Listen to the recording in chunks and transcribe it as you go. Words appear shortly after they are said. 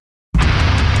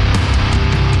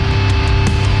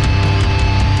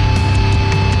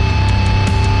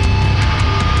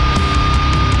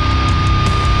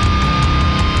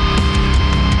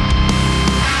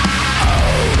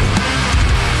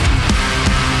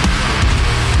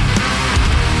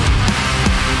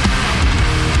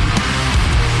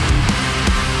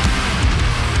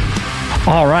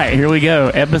right, here we go.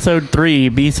 Episode 3,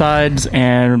 B-Sides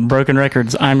and Broken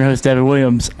Records. I'm your host, David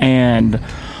Williams, and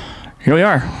here we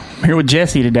are. I'm here with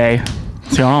Jessie today.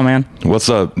 What's going on, man? What's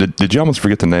up? Did you almost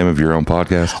forget the name of your own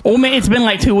podcast? Oh, man, it's been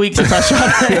like 2 weeks since I shot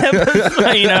that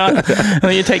episode. You know,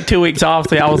 when you take 2 weeks off,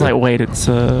 so I was like, wait, it's...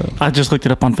 I just looked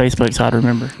it up on Facebook, so I'd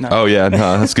remember. No. Oh, yeah,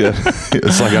 no, that's good.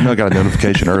 It's like, I know I got a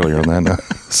notification earlier on that.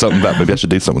 Something about maybe I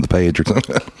should do something with the page or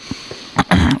something.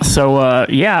 So,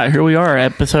 yeah, here we are.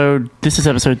 This is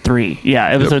episode 3. Yeah,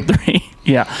 episode 3.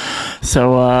 Yeah.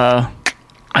 So,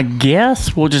 I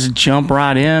guess we'll just jump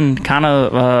right in. Kind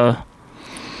of,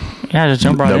 just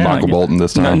jump right in. No Michael Bolton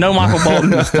this time. No Michael Bolton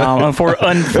this time.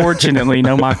 Unfortunately,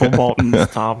 no Michael Bolton this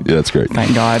time. Yeah, that's great.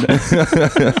 Thank God.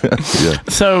 Yeah.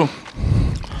 So,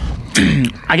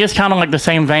 I guess kind of like the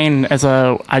same vein as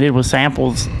I did with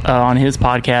Samples on his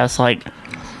podcast. Like,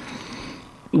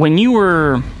 when you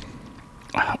were...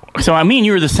 So, me and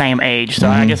you were the same age, so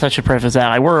I guess I should preface that.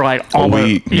 Like, we're like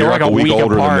almost... You're like a week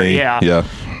older apart. than me. Yeah.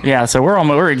 Yeah, so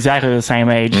we're exactly the same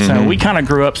age. So, we kind of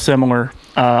grew up similar.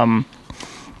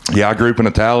 Yeah, I grew up in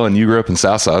Atala, and you grew up in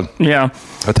Southside. Yeah.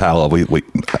 Atala, we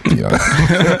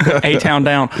A-town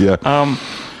down. Yeah.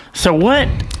 So what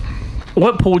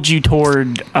pulled you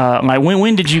toward like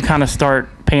when did you kind of start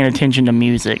paying attention to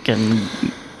music? And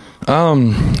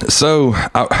so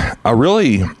I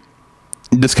really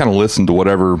just kind of listened to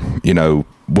whatever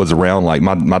was around. Like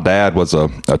my dad was a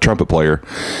trumpet player,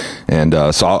 and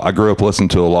so I grew up listening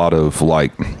to a lot of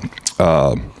like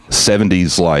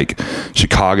 70s like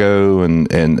Chicago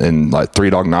and like Three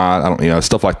Dog Night, I don't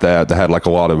stuff like that had like a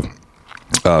lot of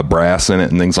brass in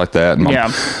it and things like that. And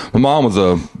my mom was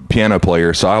a piano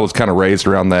player, so I was kind of raised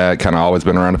around that, kind of always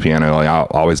been around the piano. Like, I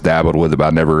always dabbled with it, but I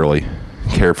never really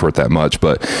cared for it that much.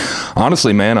 But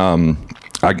honestly, man,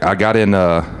 I got in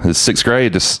sixth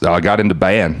grade, I got into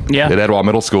band at Edward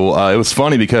Middle School. It was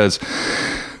funny because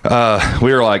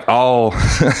we were like all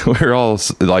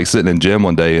like sitting in gym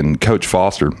one day, and Coach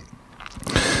Foster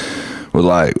was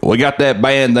like, "We got that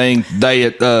band thing today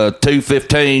at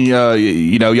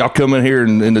 2:15. Y'all come in here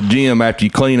in the gym after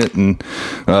you clean it, and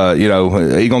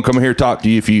he gonna come in here and talk to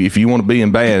you if you want to be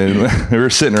in band." And we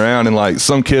were sitting around, and like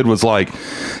some kid was like,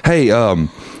 "Hey,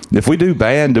 if we do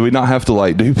band, do we not have to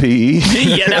like do PE?"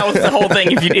 Yeah, that was the whole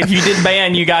thing. If you did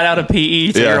band, you got out of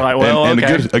PE. So you're like, well, and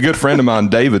okay. a good friend of mine,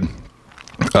 David.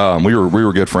 We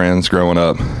were good friends growing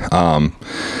up.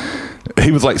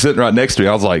 He was like sitting right next to me.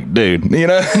 I was like, dude,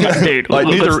 dude, like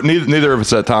neither of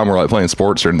us at that time were like playing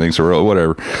sports or anything, so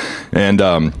whatever. And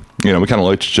we kind of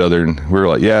looked at each other, and we were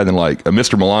like, yeah. And then like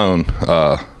Mr. Malone,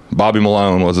 Bobby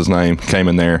Malone was his name, came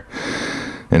in there,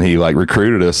 and he like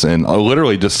recruited us. And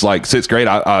literally just like sixth grade,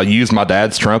 I used my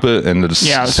dad's trumpet and just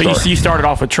So you started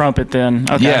off with trumpet then.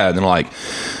 Okay. Yeah, and then like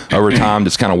over time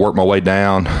just kind of worked my way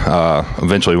down.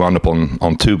 Eventually wound up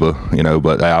on tuba,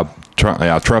 but I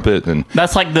trumpet, and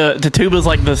that's like the tuba's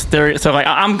like the stereo. So like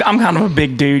I'm kind of a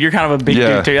big dude. You're kind of a big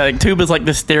dude too. Like tuba's like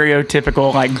the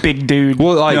stereotypical like big dude.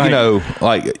 Well,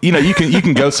 you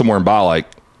can go somewhere and buy like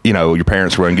your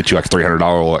parents were going to get you like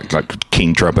 $300 like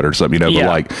King trumpet or something, but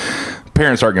like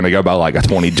parents aren't going to go buy like a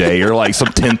 20J or like some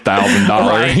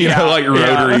 $10,000 like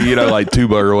rotary like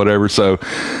tuba or whatever. So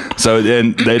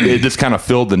then it just kind of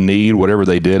filled the need, whatever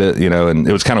they did it, and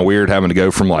it was kind of weird having to go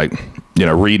from like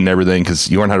reading everything,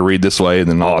 because you learn how to read this way and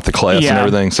then all at the class and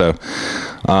everything. So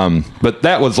but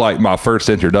that was like my first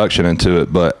introduction into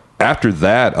it. But after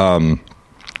that,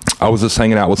 I was just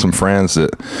hanging out with some friends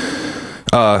that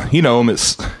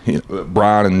it's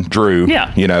Brian and Drew,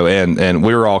 and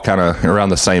we were all kind of around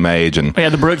the same age, and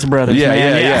the Brooks brothers,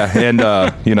 yeah.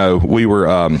 And we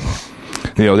were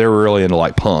they were really into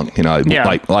like punk,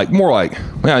 like more like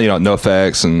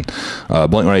NoFX and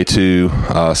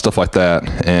Blink-182, stuff like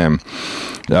that. And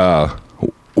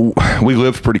we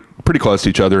lived pretty close to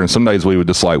each other, and some days we would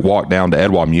just like walk down to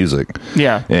Edward Music.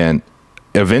 Yeah. And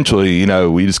eventually,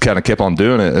 we just kind of kept on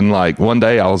doing it. And like one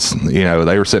day I was,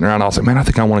 they were sitting around, I was like, man, I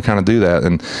think I want to kind of do that.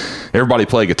 And everybody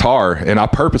played guitar, and I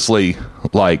purposely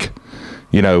like,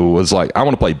 was like, I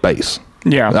want to play bass.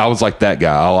 Yeah, I was like that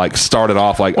guy. I like started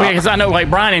off like, because I know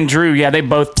like Brian and Drew, they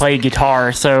both played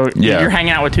guitar. So you're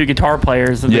hanging out with two guitar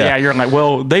players. You're like,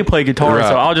 well, they play guitar,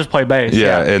 so I'll just play bass.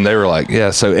 Yeah, and they were like,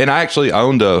 so, and I actually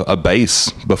owned a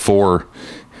bass before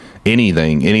any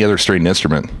other stringed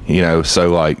instrument.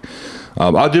 So like,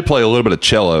 I did play a little bit of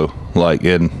cello, like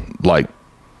in like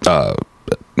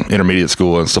intermediate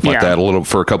school and stuff like that, a little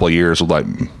for a couple of years with like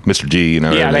Mr. G.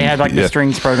 They had like the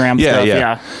strings program.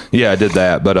 Yeah, I did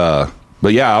that, but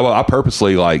But yeah, I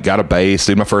purposely like got a bass.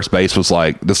 Dude, my first bass was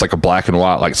like a black and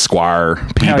white like Squire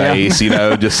P bass, you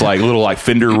know, just like little like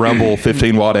Fender Rumble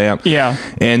 15-watt amp. Yeah.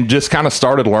 And just kind of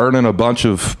started learning a bunch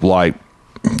of like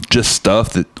just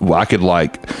stuff that I could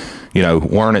like, you know,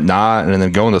 learn at night and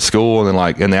then going to school and then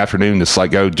like in the afternoon just like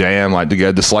go jam, like to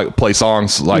go just like play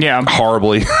songs like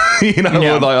horribly, you know,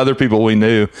 with like other people we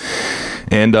knew.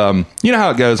 And you know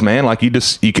how it goes, man. Like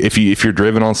if you're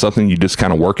driven on something, you just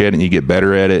kind of work at it and you get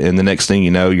better at it. And the next thing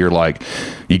you know, you're like,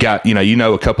 you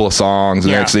know a couple of songs.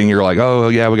 And the next thing you're like, oh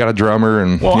yeah, we got a drummer.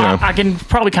 And well, you know. I can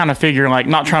probably kind of figure, like,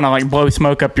 not trying to like blow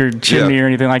smoke up your chimney or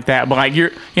anything like that, but like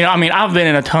I mean, I've been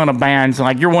in a ton of bands. And,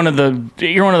 like you're one of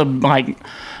the like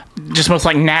just most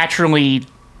like naturally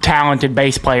talented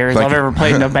bass players I've ever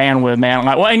played in a band with, man.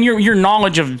 Like, well, and your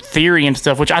knowledge of theory and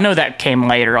stuff, which I know that came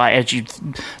later, like, as you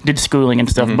did schooling and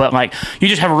stuff, but like you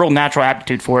just have a real natural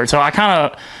aptitude for it. So I kind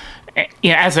of,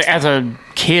 you know, as a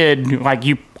kid, like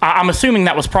I'm assuming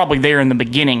that was probably there in the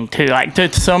beginning too, like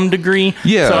to some degree.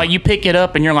 Yeah. So like you pick it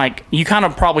up and you're like, you kind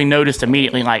of probably noticed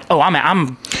immediately, like, oh,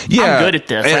 I'm good at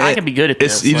this. Like, I can be good at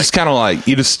this. You just kind of like,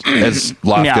 as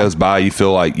life goes by, you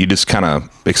feel like you just kind of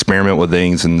experiment with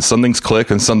things and some things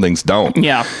click and some things don't.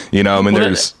 Yeah. You know, I mean,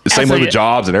 there's the same way with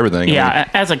jobs and everything. Yeah. I mean,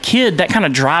 as a kid, that kind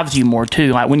of drives you more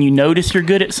too. Like when you notice you're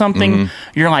good at something,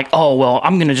 you're like, oh, well,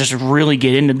 I'm going to just really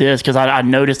get into this because I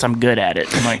noticed I'm good at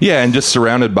it. Like, yeah. And just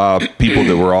surrounded by people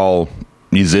that were all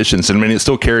musicians. And I mean, it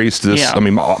still carries to this. Yeah. I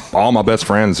mean, all my best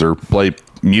friends play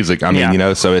music. I mean, you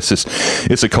know, so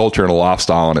it's a culture and a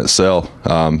lifestyle in itself.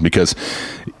 Because,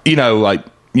 you know, like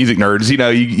music nerds, you know,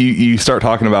 you start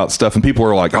talking about stuff and people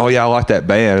are like, oh yeah, I like that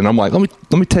band. And I'm like, let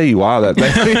me tell you why that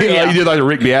band. You did like the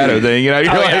Rick Beato thing, you know,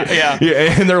 you're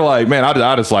and they're like, man,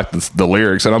 I just like the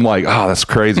lyrics. And I'm like, oh, that's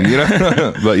crazy, you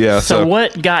know? But yeah. So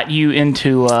what got you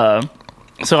into,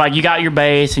 so like you got your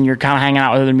bass and you're kind of hanging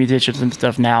out with other musicians and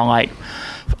stuff now, like,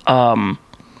 and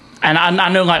I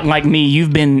know like me,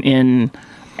 you've been in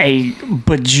a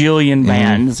bajillion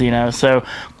bands, you know, so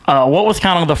what was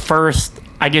kind of the first,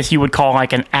 I guess you would call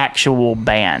like an actual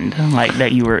band, like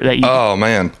that you oh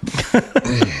man.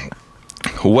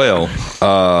 Well,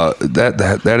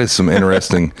 that is some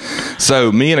interesting.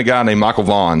 So me and a guy named Michael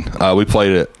Vaughn, we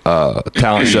played at a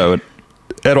talent show at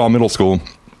Etowah Middle School.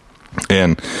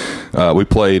 And we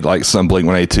played like some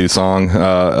Blink-182 song.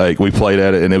 Like we played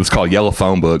at it, and it was called Yellow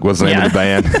Phone Book. Was the name of the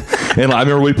band. And I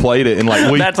remember we played it, and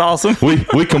like that's awesome.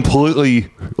 We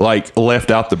completely like left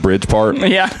out the bridge part.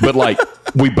 Yeah, but like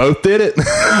we both did it.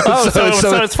 Oh,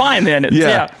 so it's fine then.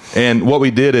 Yeah. And what we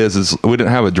did is we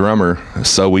didn't have a drummer,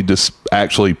 so we just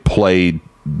actually played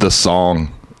the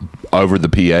song over the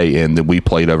PA, and then we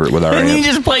played over it with our and amps.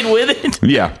 You just played with it?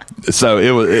 Yeah. So it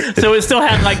was. So it still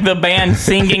had like the band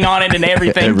singing on it and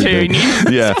everything. too.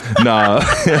 Yeah. No.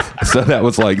 So that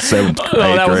was like 7th,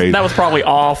 8th grade. That was probably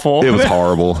awful. It was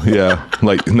horrible. Yeah.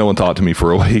 Like no one talked to me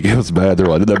for a week. It was bad. They're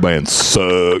like, that band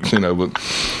sucks, you know. But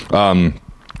and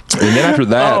then after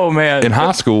that, oh man, in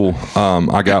high school,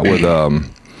 I got with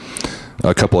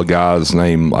a couple of guys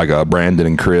named like Brandon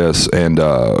and Chris, and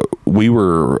we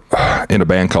were in a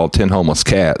band called 10 Homeless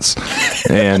Cats.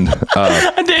 And dude,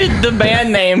 the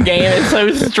band name game is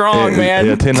so strong, man.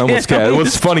 Yeah, 10 Homeless Cats. It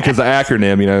was funny because the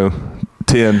acronym, you know,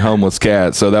 10 Homeless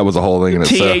Cats, so that was a whole thing in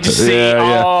itself. THC.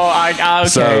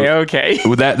 Okay.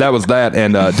 That was that.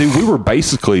 And dude, we were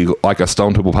basically like a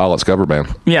Stone Temple Pilots cover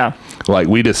band. Yeah. Like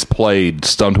we just played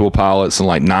Stone Temple Pilots and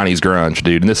like 90s grunge,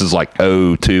 dude. And this is like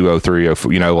 02, 03,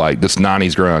 04, you know, like this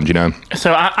 90s grunge, you know.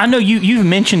 So I know you've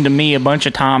mentioned to me a bunch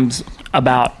of times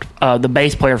about the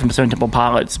bass player from Stone Temple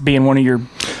Pilots being one of your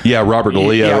Robert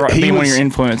Galileo. Being one of your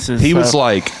influences. He was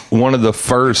like one of the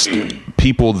first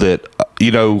people that you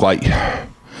know, like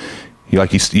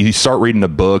you start reading a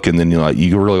book and then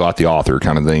you really like the author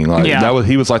kind of thing. Like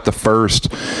he was like the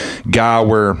first guy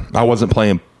where I wasn't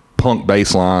playing punk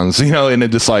bass lines, you know, and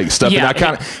it just like stuff. Yeah,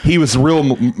 and he was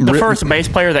the first bass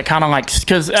player that kind of like,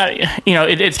 because you know,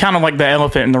 it's kind of like the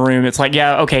elephant in the room. It's like,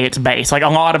 yeah, okay, it's bass. Like a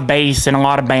lot of bass in a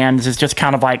lot of bands is just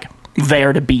kind of like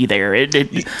there to be there.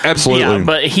 Absolutely. Yeah,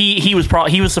 but he was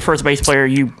the first bass player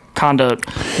you kind of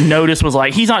noticed was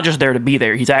like, he's not just there to be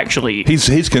there. He's actually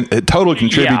totally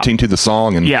contributing to the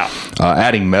song and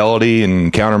adding melody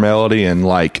and counter melody and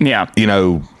like you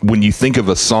know, when you think of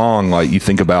a song, like you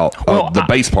think about the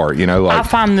bass part, you know. Like, I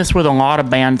find this with a lot of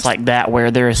bands like that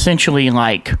where they're essentially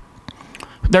like,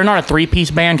 they're not a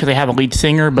three-piece band because they have a lead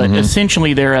singer, but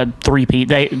essentially they're a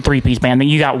three-piece band.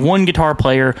 You got one guitar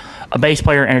player, a bass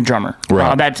player, and a drummer.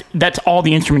 Right. That's all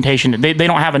the instrumentation. They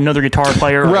don't have another guitar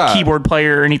player or a keyboard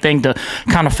player or anything to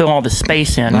kind of fill all the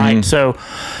space in, right? So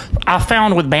I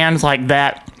found with bands like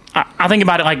that, I think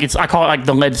about it like I call it like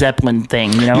the Led Zeppelin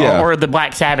thing, you know, or the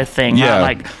Black Sabbath thing. Yeah.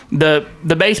 Like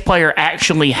the bass player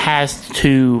actually has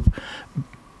to,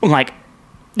 like,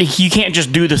 you can't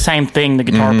just do the same thing the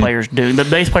guitar players do. The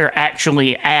bass player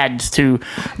actually adds to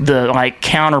the like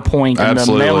counterpoint and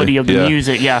the melody of the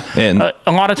music. Yeah, and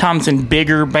a lot of times in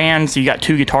bigger bands, you got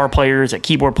two guitar players, a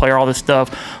keyboard player, all this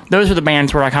stuff. Those are the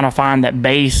bands where I kind of find that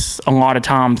bass a lot of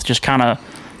times just kind of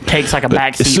takes like a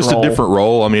backseat. It's just role. A different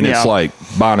role. I mean, it's like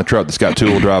buying a truck that's got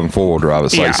 2-wheel drive and 4-wheel drive.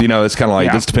 It's like, you know, it's kind of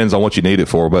like this depends on what you need it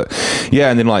for. But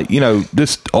and then like, you know,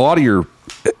 just a lot of your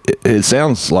it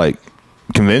sounds like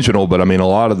conventional, but I mean, a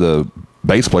lot of the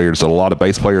bass players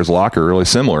like are really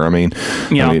similar. I mean,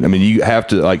 I mean, you have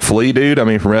to like Flea, dude. I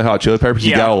mean, from Red Hot Chili Peppers,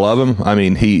 you gotta love him. I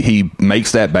mean, he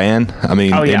makes that band. I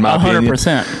mean, in my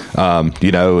 100%.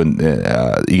 You know, and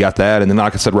you got that, and then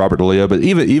like I said, Robert DeLeo. But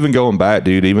even going back,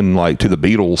 dude, even like to the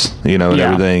Beatles, you know, and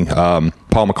everything.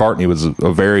 Paul McCartney was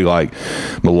a very like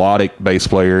melodic bass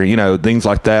player, you know, things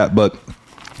like that. But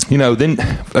you know, then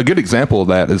a good example of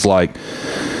that is like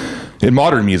in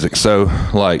modern music. So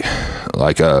like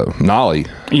Nolly.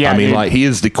 I mean, like he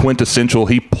is the quintessential.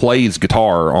 He plays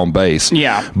guitar on bass.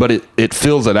 But it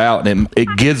fills it out and it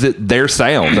gives it their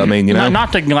sound. I mean, you know,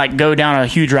 not to like go down a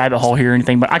huge rabbit hole here or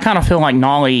anything, but I kind of feel like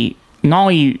Nolly. When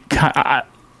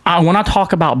I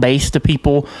talk about bass to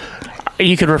people,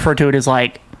 you could refer to it as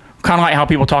like kind of like how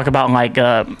people talk about like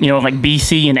you know, like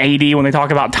BC and AD when they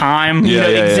talk about time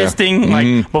existing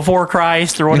like before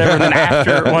Christ or whatever, and then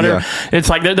after whatever. It's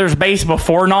like there's bass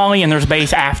before Nolly and there's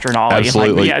bass after Nolly.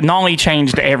 Absolutely. Like, Nolly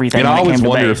changed everything. And I always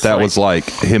wonder if that like, was like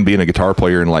him being a guitar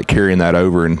player and like carrying that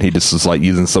over, and he just was like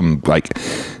using some like,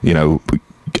 you know,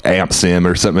 amp sim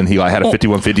or something. He like had a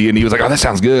 5150 and he was like, oh, that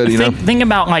sounds good. You know, think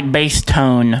about like bass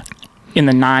tone in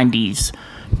the 90s,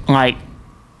 like,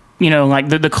 you know, like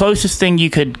the closest thing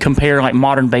you could compare like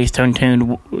modern bass tone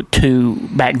tune to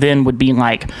back then would be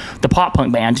like the pop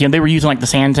punk bands. You know, they were using like the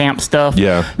Sans Amp stuff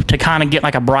to kind of get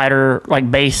like a brighter like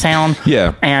bass sound.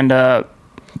 And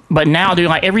but now, dude,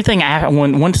 like everything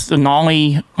once the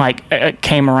Nolly like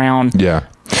came around.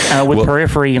 With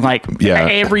Periphery, like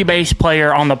every bass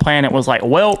player on the planet was like,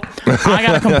 well, I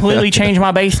got to completely change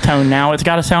my bass tone now. It's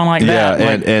got to sound like that.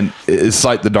 And it's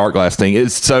like the Dark Glass thing.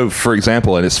 It's so, for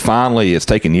example, and it's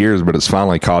taken years, but it's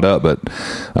finally caught up. But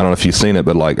I don't know if you've seen it,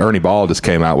 but like Ernie Ball just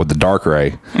came out with the Dark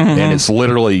Ray, and it's a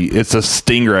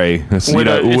Stingray. It's, with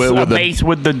a bass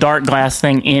with the Dark Glass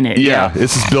thing in it.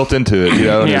 It's just built into it, you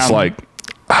know, and it's like,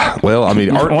 well, I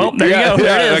mean, there you go.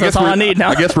 There it is. That's all I need now.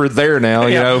 I guess we're there now.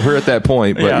 You know, we're at that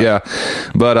point. But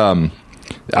but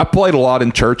I played a lot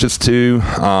in churches too.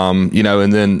 You know,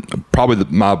 and then probably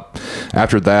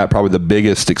after that, probably the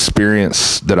biggest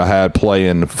experience that I had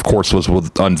playing, of course, was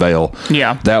with Unveil.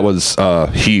 That was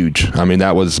huge. I mean,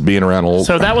 that was being around a little.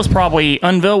 So that was probably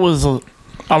Unveil was.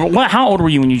 How old were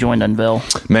you when you joined Unveil?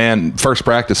 Man, first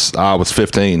practice I was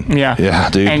 15. Yeah,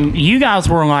 dude. And you guys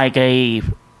were like a.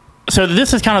 So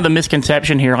this is kind of the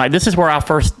misconception here. Like, this is where I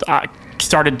first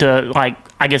started to, like,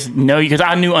 I guess, know you. Because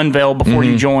I knew Unveil before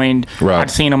you joined.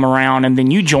 I'd seen them around. And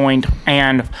then you joined.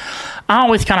 And I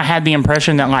always kind of had the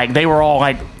impression that, like, they were all,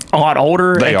 like, a lot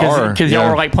older. They are. Because y'all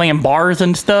were, like, playing bars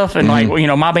and stuff. And, like, you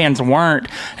know, my bands weren't.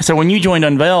 So when you joined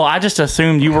Unveil, I just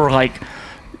assumed you were, like,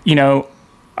 you know...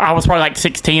 I was probably like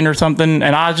 16 or something,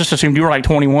 and I just assumed you were like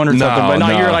 21 or something. But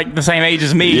no, you're like the same age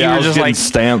as me. Yeah, you were just like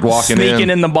stamped walking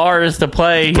sneaking in the bars to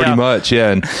play. Pretty much,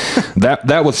 yeah. And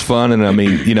that was fun. And I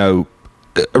mean, you know,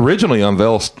 originally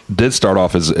Unveil did start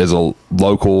off as a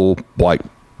local like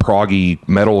proggy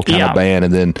metal kind of band,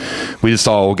 and then we just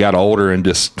all got older and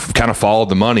just kind of followed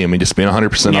the money. I mean, just being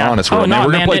 100% honest. We're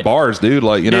gonna play bars, dude.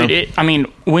 Like, you know, I mean,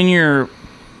 when you're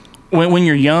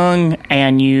young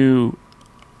and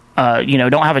you know,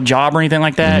 don't have a job or anything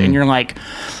like that, and you're like,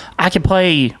 I could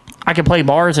play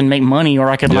bars and make money, or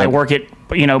I could like work at,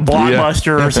 you know,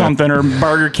 Blockbuster or something, or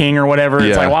Burger King or whatever.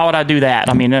 It's like, why would I do that?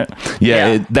 I mean,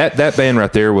 that band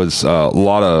right there was a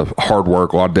lot of hard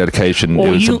work, a lot of dedication. Well,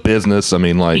 it was a business. I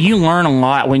mean, like, you learn a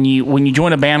lot when you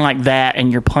join a band like that,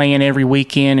 and you're playing every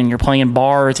weekend, and you're playing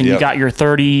bars, and you got your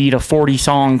 30 to 40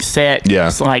 song set.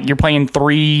 It's like you're playing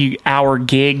 3-hour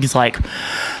gigs. Like,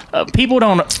 I don't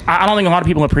think a lot of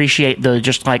people appreciate the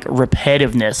just like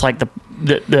repetitiveness, like the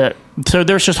so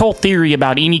there's this whole theory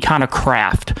about any kind of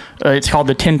craft. It's called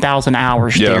the 10,000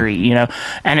 hours theory, you know,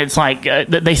 and it's like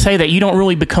they say that you don't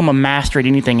really become a master at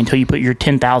anything until you put your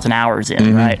 10,000 hours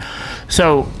in, right?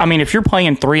 So, I mean, if you're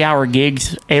playing 3-hour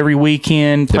gigs every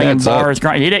weekend, playing bars,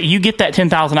 you get that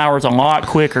 10,000 hours a lot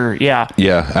quicker. Yeah,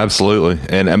 absolutely.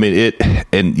 And I mean,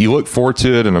 and you look forward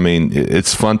to it, and I mean,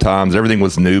 it's fun times. Everything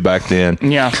was new back then.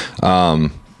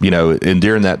 and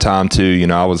during that time too,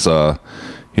 I was,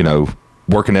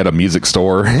 working at a music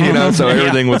store, so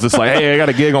everything was just like, hey, I got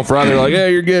a gig on Friday. Like, yeah,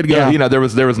 you're good. Go. There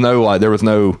was no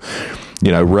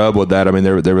rub with that. I mean,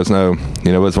 there was no,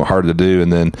 it wasn't hard to do.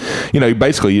 And then,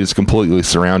 basically you just completely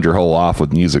surround your whole life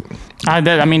with music. I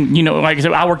did. I mean, like I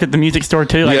said, I worked at the music store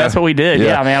too. Like that's what we did.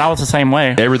 Yeah, man, I was the same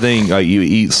way. Everything, you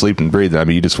eat, sleep, and breathe. I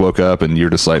mean, you just woke up and you're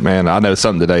just like, man, I know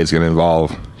something today is going to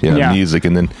involve, music.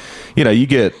 And then, you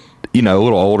get, a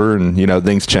little older and,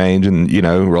 things change and,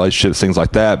 relationships, things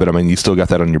like that. But I mean, you still got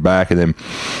that on your back. And then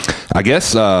I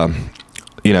guess,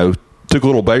 took a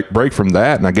little break from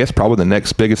that. And I guess probably the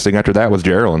next biggest thing after that was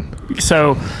Jerolyn.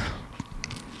 So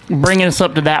bringing us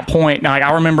up to that point, like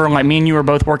I remember like me and you were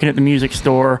both working at the music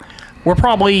store. We're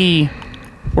probably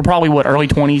what, early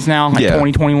 20s now, like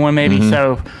 2021 maybe. Mm-hmm.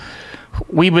 So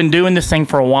we've been doing this thing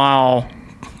for a while,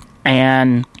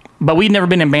 but we'd never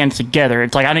been in bands together.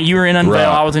 It's like you were in Unveil,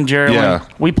 I was in Jerolyn. Yeah.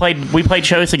 We played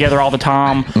shows together all the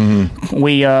time. Mm-hmm.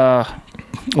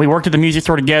 We worked at the music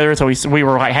store together, so we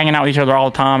were like hanging out with each other all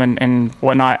the time and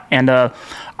whatnot. And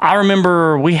I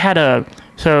remember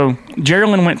so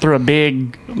Jerolyn went through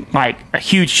a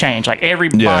huge change. Like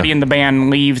everybody in the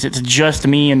band leaves. It's just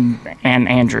me and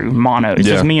Andrew mono. It's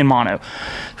just me and mono,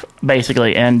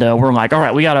 basically. And we're like, all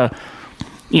right, we gotta.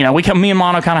 Me and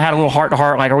Mono kind of had a little heart to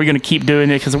heart. Like, are we going to keep doing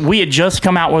it? Because we had just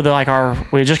come out with an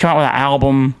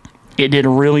album. It did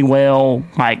really well.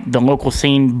 Like the local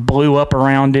scene blew up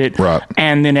around it, right?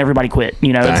 And then everybody quit.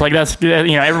 It's like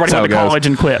everybody went to college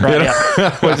and quit, right?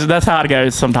 Yeah, that's how it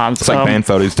goes sometimes. It's like band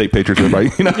photos, take pictures of everybody.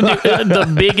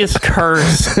 The biggest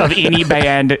curse of any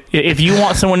band. If you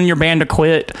want someone in your band to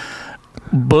quit,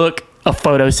 book a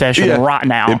photo session right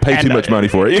now and pay too much money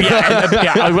for it.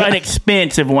 An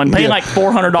expensive one. Pay like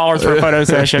 $400 for a photo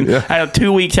session.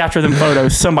 2 weeks after them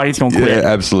photos, somebody's gonna quit. Yeah,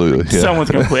 absolutely. Yeah.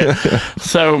 Someone's gonna quit.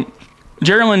 So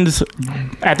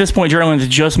at this point Jerolyn's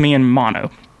just me and mono,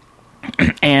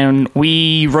 and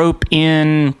we rope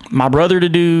in my brother to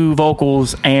do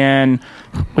vocals, and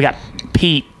we got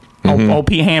Pete. Old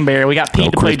Pete Hanberry. We got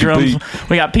Pete to play drums. Pete.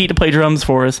 We got Pete to play drums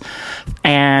for us.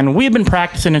 And we had been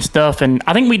practicing and stuff. And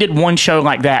I think we did one show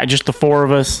like that, just the four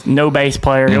of us, no bass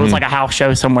player. Mm-hmm. It was like a house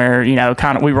show somewhere,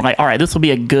 kind of. We were like, all right, this will be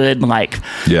a good,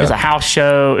 it's a house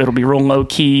show. It'll be real low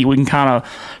key. We can kind of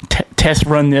test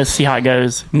run this, see how it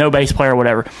goes. No bass player,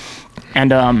 whatever.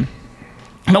 And,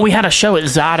 but we had a show at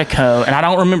Zydeco, and I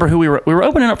don't remember who we were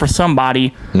opening up for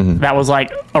somebody that was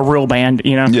like a real band,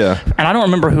 Yeah. And I don't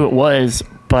remember who it was.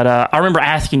 But I remember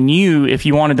asking you if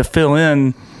you wanted to fill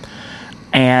in,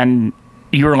 and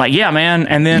you were like, yeah, man.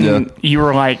 And then you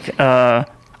were like,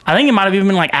 I think it might have even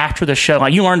been like after the show.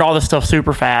 Like you learned all this stuff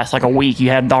super fast, like a week. You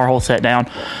had our whole set down,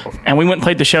 and we went and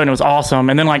played the show, and it was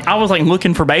awesome. And then like I was like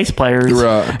looking for bass players,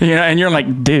 right? And you're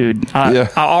like, dude, I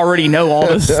already know all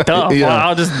this stuff.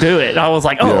 I'll just do it. I was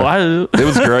like, it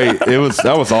was great.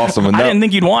 That was awesome. And I didn't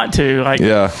think you'd want to. Like,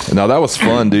 no, that was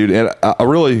fun, dude. And I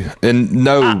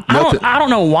don't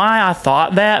know why I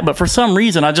thought that, but for some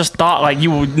reason I just thought like he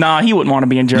wouldn't want to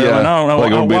be in Jerolyn. I don't know,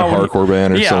 like it would be a hardcore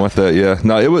band or something like that. Yeah,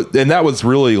 no, it was, and that was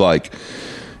really like,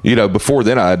 before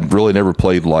then I'd really never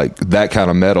played like that kind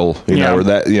of metal, or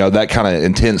that, that kind of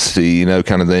intensity,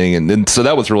 kind of thing. And so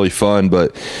that was really fun,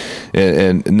 but,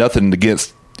 and nothing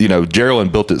against, Jerolyn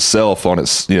built itself on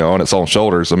its, on its own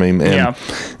shoulders. I mean,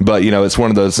 but it's one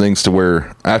of those things to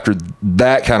where after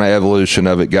that kind of evolution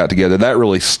of it got together, that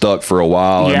really stuck for a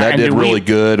while, and that did really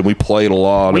good. And we played a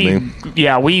lot.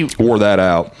 We wore that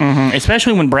out,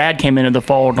 especially when Brad came into the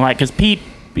fold, like, cause Pete,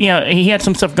 he had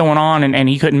some stuff going on and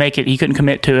he couldn't make it. He couldn't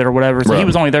commit to it or whatever. So he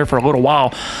was only there for a little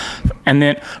while. And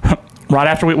then right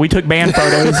after we took band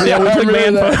photos. We took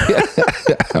band photos.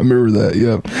 I remember that.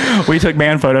 Yeah. We took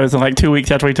band photos, and like 2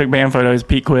 weeks after we took band photos,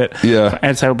 Pete quit. Yeah.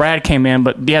 And so Brad came in,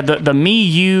 but the me,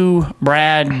 you,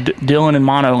 Brad, Dylan, and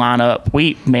Mono lineup,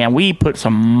 we put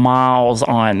some miles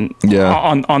on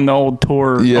the old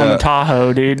tour on the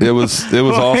Tahoe, dude. It was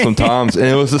awesome times, and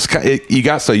it was just you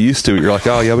got so used to it. You're like,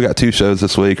 oh yeah, we got 2 shows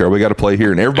this week, or we got to play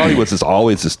here, and everybody was just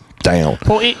always just down.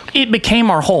 Well, it became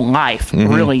our whole life,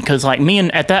 really, because like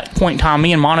at that point in time,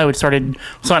 me and Mono had started.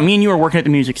 So like, me and you were working at the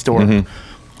music store.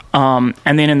 And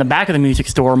then in the back of the music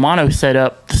store, Mono set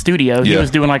up the studio. He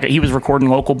was doing he was recording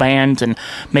local bands and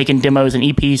making demos and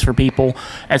EPs for people.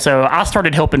 And so I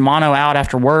started helping Mono out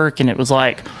after work, and it was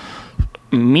like,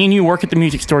 me and you work at the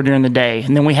music store during the day,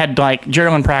 and then we had like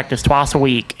Jerolyn practice twice a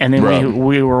week, and then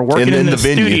we were working in the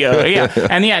studio.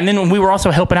 And then we were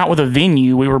also helping out with a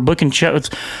venue. We were booking shows.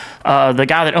 The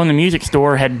guy that owned the music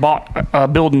store had bought a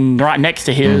building right next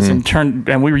to his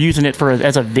and we were using it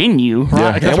as a venue.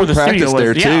 Right? Yeah, and we practiced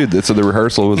there too. So the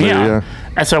rehearsal was there.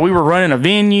 And so we were running a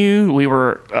venue. We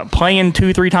were playing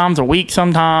 2-3 times a week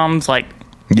sometimes, like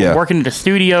working at the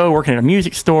studio, working at a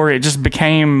music store. It just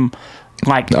became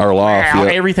like our life,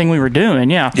 everything we were doing.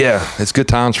 Yeah, it's good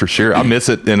times for sure. I miss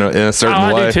it in a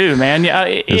certain way. I do too, man.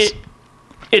 Yeah,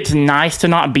 it's nice to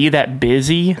not be that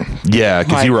busy. Yeah,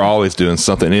 because you were always doing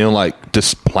something, like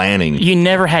just planning. You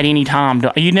never had any time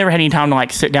to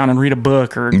like sit down and read a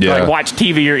book or like watch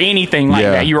TV or anything like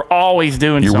that. You were always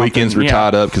doing your something. Weekends were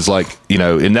tied up because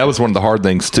and that was one of the hard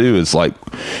things too is like,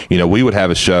 we would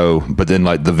have a show, but then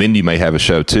like the venue may have a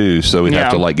show too. So we'd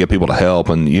have to like get people to help,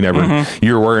 and you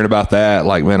were worrying about that.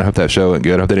 Like, man, I hope that show went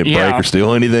good. I hope they didn't break or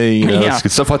steal anything.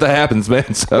 Stuff like that happens,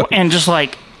 man. So and just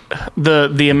like,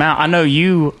 the amount I know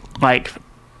you like,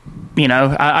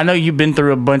 I know you've been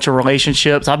through a bunch of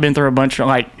relationships. I've been through a bunch of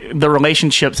like the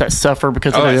relationships that suffer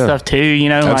because of that stuff too.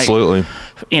 Absolutely.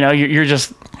 Like, you're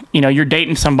just you're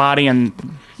dating somebody and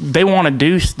they want to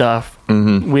do stuff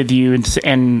with you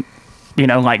and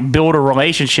like build a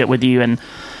relationship with you, and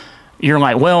you're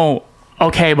like, well,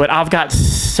 okay, but I've got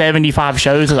 75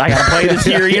 shows that I got to play this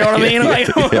year. You know what I mean? Like,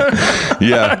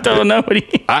 I don't know.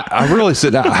 I really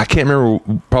said, I can't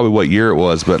remember probably what year it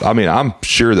was, but I mean, I'm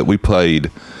sure that we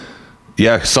played,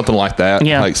 something like that,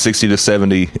 like 60 to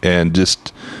 70, and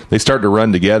just they start to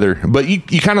run together. But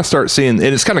you kind of start seeing, and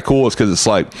it's kind of cool, because it's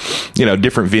like,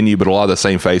 different venue, but a lot of the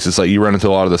same faces. Like you run into a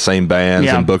lot of the same bands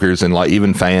and bookers and like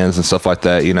even fans and stuff like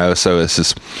that. So it's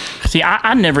just. See,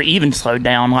 I never even slowed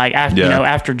down. Like after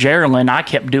after Jerolyn, I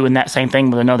kept doing that same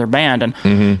thing with another band,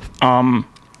 and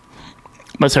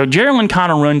but so Jerolyn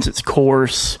kind of runs its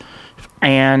course,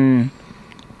 and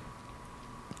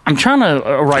I'm trying to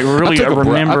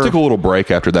remember. I took a little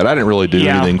break after that. I didn't really do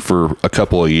anything for a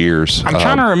couple of years. I'm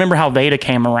trying to remember how VEDA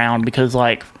came around, because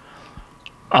like,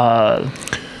 well,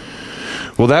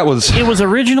 that was. It was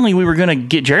originally we were going to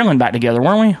get Jerolyn back together,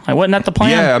 weren't we? Like, wasn't that the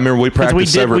plan? Yeah, I remember we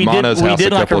practiced over at Mono's house a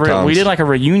couple of times. We did like a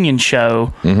reunion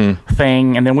show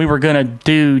thing, and then we were going to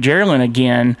do Jerolyn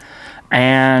again.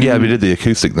 And we did the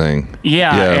acoustic thing.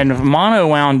 And Mono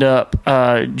wound up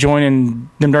joining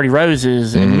them Dirty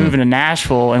Roses and moving to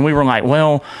Nashville, and we were like,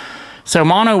 well, so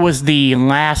Mono was the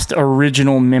last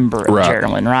original member of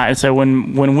Jerolyn, right? So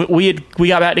when we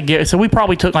got back together, so we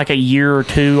probably took like a year or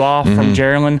two off from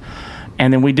Jerolyn,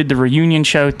 and then we did the reunion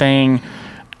show thing,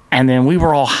 and then we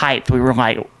were all hyped. We were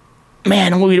like,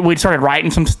 man, we started writing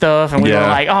some stuff, and we were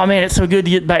like, oh man, it's so good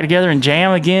to get back together and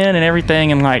jam again and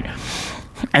everything, and like.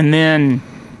 And then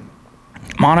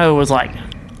Mono was like,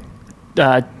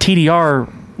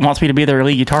 TDR wants me to be their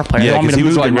lead guitar player. Yeah, because he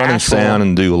was like running sound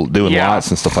and doing lights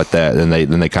and stuff like that. And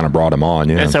then they kind of brought him on.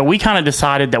 And so we kind of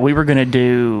decided that we were going to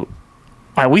do.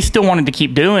 Like, we still wanted to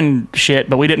keep doing shit,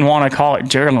 but we didn't want to call it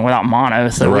Jerolyn without Mono.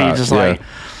 So we just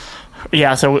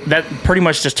so that pretty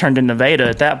much just turned into VEDA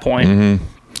at that point. And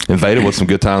VEDA was some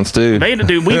good times too. VEDA,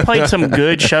 dude, we played some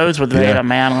good shows with VEDA,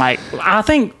 man. Like, I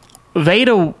think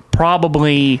VEDA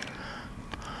probably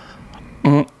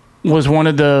was one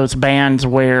of those bands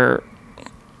where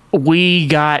we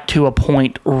got to a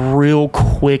point real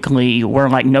quickly where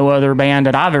like no other band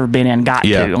that I've ever been in got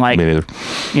to. Like,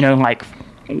 like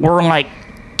we're like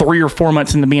 3 or 4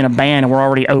 months into being a band, and we're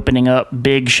already opening up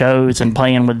big shows and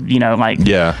playing with, I don't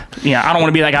want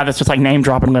to be that guy that's just like name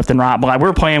dropping left and right, but like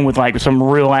we're playing with like some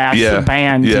real ass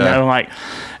bands,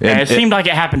 and it seemed like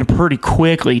it happened pretty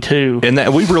quickly too. And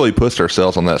that we really pushed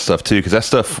ourselves on that stuff too, because that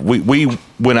stuff we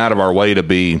went out of our way to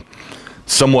be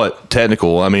somewhat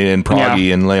technical. I mean, and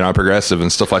proggy and laying on progressive and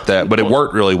stuff like that. But it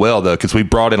worked really well though, because we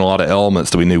brought in a lot of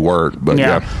elements that we knew worked. But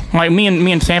like me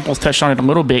and Samples touched on it a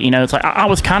little bit. It's like I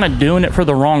was kind of doing it for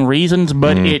the wrong reasons,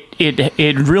 but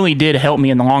it really did help me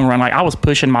in the long run. Like, I was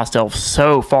pushing myself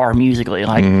so far musically,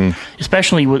 like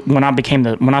especially when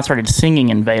I started singing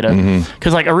in VEDA,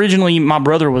 because like originally my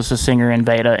brother was a singer in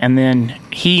VEDA, and then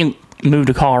he moved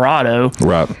to Colorado,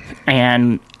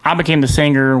 and I became the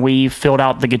singer. We filled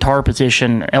out the guitar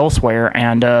position elsewhere,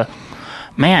 and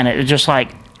man, it just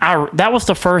like that was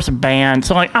the first band.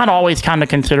 So like I'd always kind of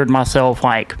considered myself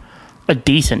like a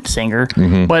decent singer,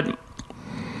 but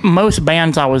most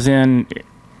bands I was in,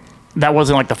 that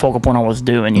wasn't like the focal point I was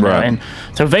doing, you know. And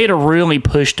so VEDA really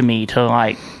pushed me to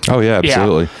like. Oh yeah,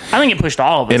 absolutely. I think it pushed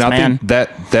all of us, and I think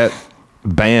that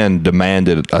band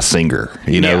demanded a singer.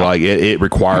 Like it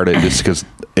required it, just because.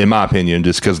 In my opinion,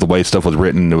 just because the way stuff was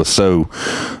written, it was so,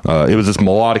 it was just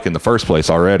melodic in the first place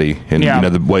already, and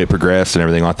the way it progressed and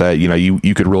everything like that.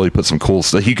 You could really put some cool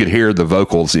stuff. You could hear the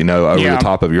vocals, over the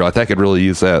top of it. You're like, that could really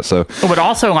use that. So, but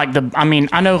also like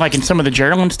I know like in some of the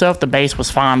Jerolyn stuff, the bass was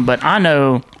fine, but I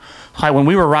know like when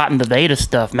we were writing the VEDA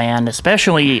stuff, man,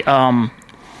 especially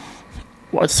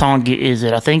what song is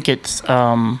it? I think it's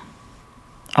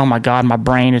oh my God, my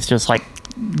brain is just like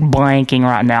blanking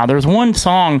right now. There's one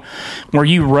song where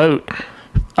you wrote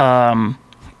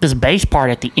this bass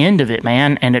part at the end of it,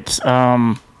 man, and it's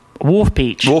Wolf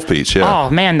Peach. Wolf Peach, yeah. Oh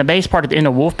man, the bass part at the end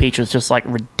of Wolf Peach was just like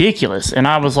ridiculous, and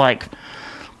I was like,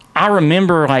 I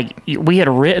remember like we had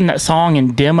written that song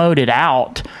and demoed it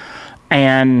out,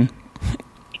 and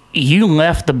you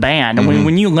left the band, and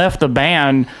when you left the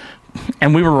band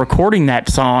and we were recording that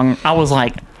song, I was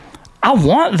like, I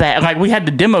want that. Like, we had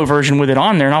the demo version with it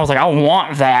on there, and I was like, I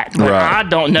want that. But I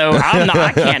don't know.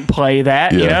 I can't play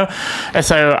that, you know? And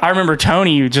so I remember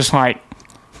Tony just like,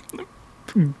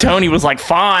 Tony was like,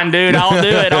 fine, dude, I'll do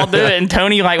it. And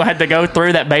Tony like had to go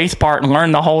through that bass part and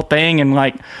learn the whole thing and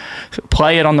like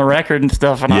play it on the record and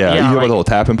stuff. And you have like, a little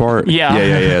tapping part.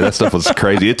 Yeah. That stuff was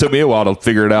crazy. It took me a while to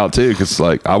figure it out too, because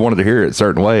like I wanted to hear it a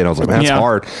certain way, and I was like, man, that's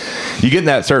hard. You get in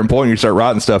that certain point, and you start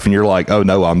writing stuff, and you're like, oh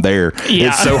no, I'm there. Yeah.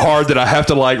 It's so hard that I have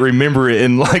to like remember it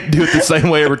and like do it the same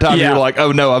way every time. You're like,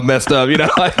 oh no, I've messed up, you know,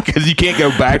 because you can't go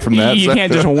back from that. You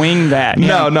can't just wing that.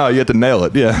 No, you have to nail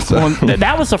it. Yeah. So. Well,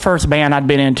 that was the first band I'd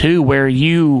been in too, where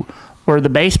you were the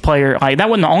bass player. Like, that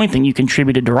wasn't the only thing you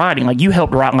contributed to writing. Like, you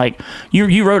helped write, like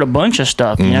you wrote a bunch of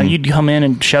stuff. You know, you'd come in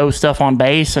and show stuff on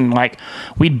bass, and like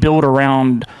we'd build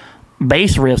around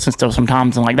bass riffs and stuff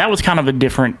sometimes, and like that was kind of a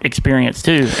different experience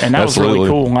too, and that was really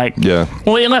cool. Like,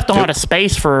 well, it left a lot of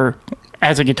space for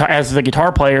as the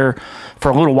guitar player for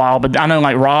a little while, but I know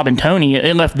like Rob and Tony,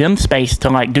 it left them space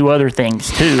to like do other things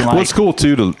too. Like, well, it's cool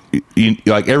too to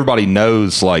like everybody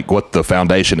knows like what the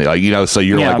foundation is, like, you know, so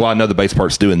you're like, well, I know the bass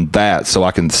part's doing that, so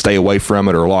I can stay away from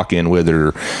it or lock in with it,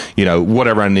 or you know,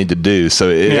 whatever I need to do.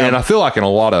 So and I feel like in a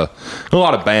lot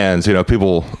of bands, you know,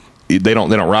 people, they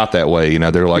don't write that way, you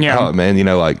know. They're like, oh man, you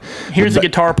know, like here's the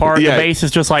guitar part, the bass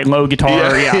is just like low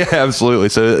guitar. Yeah, absolutely.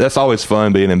 So that's always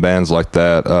fun being in bands like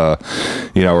that,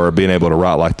 you know, or being able to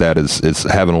write like that is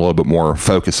having a little bit more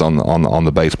focus on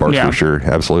the bass part for sure.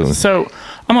 Absolutely. So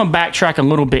I'm gonna backtrack a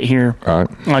little bit here, all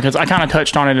right? Like, 'cause I kind of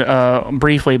touched on it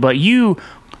briefly, but you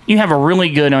have a really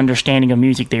good understanding of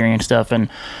music theory and stuff, and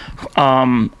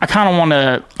I kind of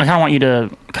want you to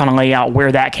kind of lay out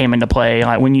where that came into play,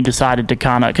 like when you decided to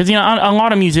kind of, because you know a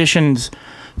lot of musicians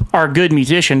are good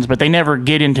musicians, but they never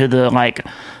get into the like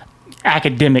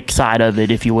academic side of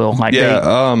it, if you will. Like,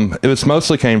 it was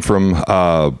mostly came from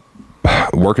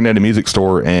working at a music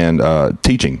store and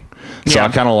teaching. So I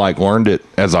kind of like learned it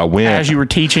as I went. As you were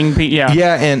teaching,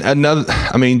 yeah. And another,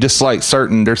 I mean, just like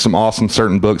there's some awesome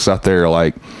certain books out there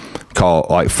like called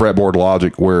like Fretboard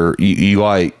Logic, where you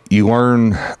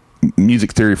learn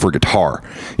music theory for guitar,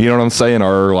 you know what I'm saying,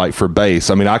 or like for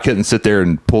bass. I mean, I couldn't sit there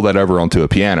and pull that over onto a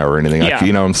piano or anything.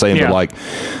 You know what I'm saying? But like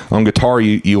on guitar,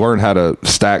 you learn how to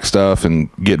stack stuff and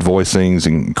get voicings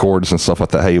and chords and stuff like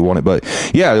that, how you want it. But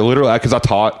yeah, literally, because I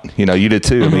taught, you know, you did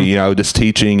too. I mean, you know, just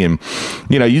teaching, and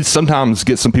you know, you'd sometimes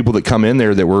get some people that come in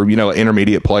there that were, you know,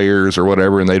 intermediate players or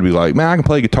whatever, and they'd be like, man, I can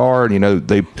play guitar, and you know,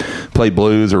 they play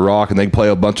blues or rock, and they play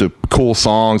a bunch of cool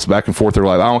songs back and forth. They're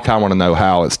like, I don't kind of want to know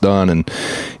how it's done, and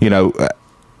you know,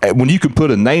 when you can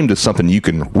put a name to something, you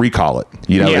can recall it,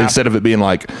 you know, instead of it being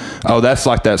like, oh, that's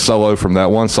like that solo from that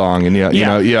one song. And you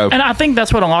know. And I think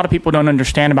that's what a lot of people don't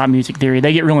understand about music theory.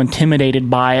 They get real intimidated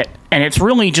by it. And it's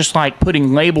really just like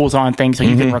putting labels on things so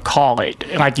you can recall it.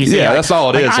 Like you said, like, that's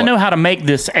all it is. I know how to make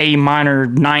this A minor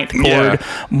ninth chord,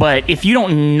 but if you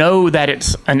don't know that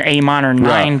it's an A minor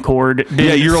nine chord,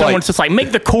 then someone's just like,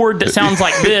 make the chord that sounds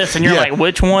like this, and you're like,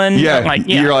 which one? You're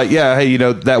like, hey, you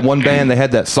know, that one band, they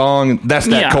had that song, that's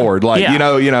that chord. Like, you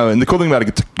know, and the cool thing about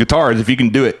a guitar is if you can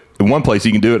do it in one place,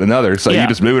 you can do it in another. So you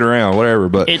just move it around, whatever.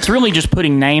 But it's really just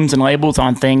putting names and labels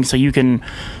on things so you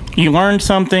learn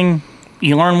something.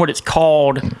 You learn what it's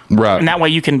called, right? And that way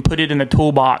you can put it in the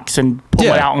toolbox and pull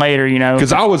it out later, you know.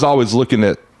 Because I was always looking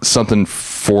at something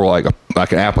for like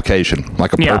an application,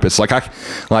 like a purpose.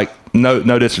 Like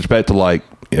no disrespect to like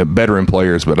veteran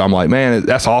players, but I'm like, man,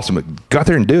 that's awesome. Go out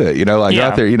there and do it, you know. Like go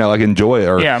out there, you know, like enjoy it,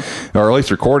 or at least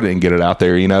record it and get it out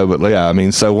there, you know. But I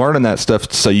mean, so learning that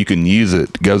stuff so you can use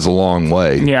it goes a long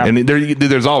way. Yeah, and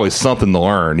there's always something to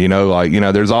learn, you know. Like, you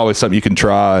know, there's always something you can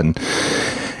try.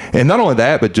 And not only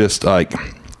that, but just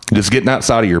getting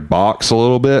outside of your box a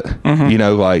little bit, you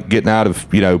know, like getting out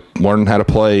of, you know, learning how to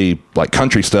play like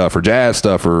country stuff or jazz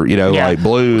stuff or, you know, like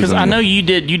blues. Because I know you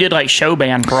did like show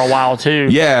band for a while too.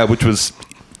 Yeah, which was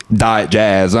diet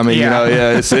jazz. I mean, you know,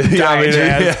 jazz.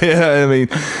 I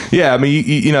mean,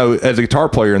 you know, as a guitar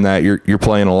player in that, you're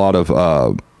playing a lot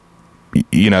of,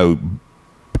 you know,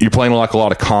 you're playing like a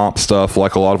lot of comp stuff,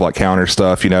 like a lot of like counter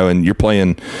stuff, you know, and you're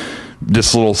playing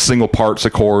just little single parts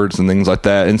of chords and things like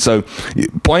that. And so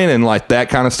playing in like that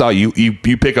kind of style, you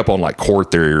pick up on like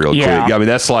chord theory real quick. I mean,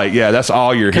 that's like, that's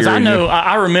all you're hearing. Because I know,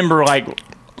 I remember like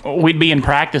we'd be in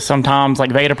practice sometimes,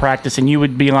 like VEDA practice, and you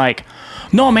would be like,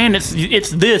 no, man, it's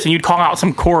this, and you'd call out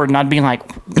some chord, and I'd be like,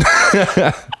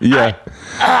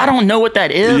 I don't know what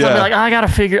that is. I'd be like, I gotta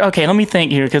figure. Okay, let me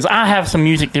think here, because I have some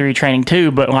music theory training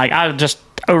too, but like I just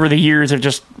over the years have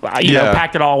just you know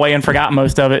packed it all away and forgot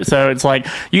most of it. So it's like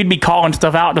you'd be calling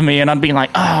stuff out to me, and I'd be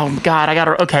like, oh God, I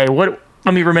gotta. Okay, what?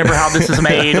 Let me remember how this is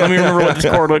made. Let me remember what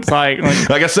this chord looks like.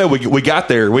 Like I said, we got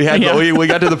there. We had we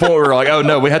got to the point where we're like, oh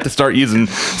no, we had to start using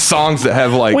songs that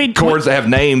have like chords that have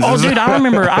names. Oh, dude, I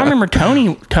remember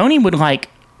Tony would like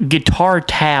guitar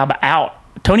tab out.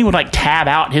 Tony would like tab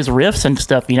out his riffs and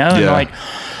stuff, you know, and like.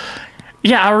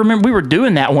 Yeah, I remember we were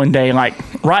doing that one day, like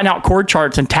writing out chord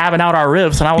charts and tabbing out our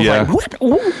riffs, and I was like,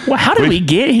 "What? How did we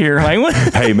get here?" Like, what?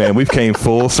 Hey, man, we've came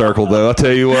full circle, though. I'll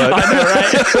tell you what. I know,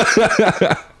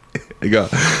 right?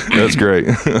 That's great.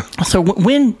 So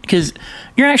because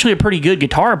you're actually a pretty good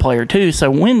guitar player too. So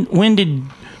when did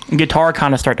guitar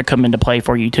kind of start to come into play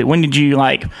for you too? When did you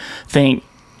like think,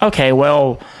 okay,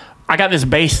 well, I got this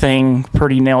bass thing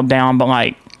pretty nailed down, but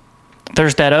like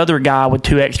there's that other guy with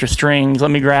 2 extra strings. Let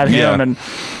me grab him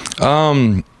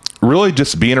and. Really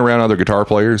just being around other guitar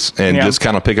players and just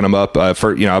kind of picking them up. I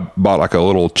bought like a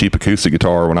little cheap acoustic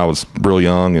guitar when I was real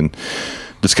young and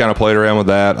just kind of played around with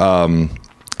that.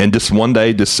 And just one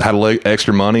day just had a little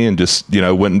extra money and just,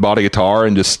 went and bought a guitar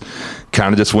and just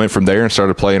kind of just went from there and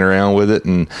started playing around with it.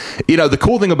 And, the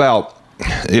cool thing about,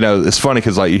 it's funny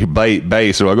because like you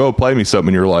bass, or like, oh, play me something,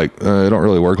 and you're like, it don't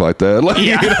really work like that. Like,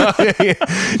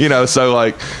 so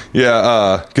like,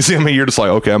 because you're just like,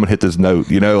 okay, I'm gonna hit this note,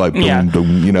 like, boom,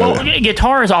 boom, Well,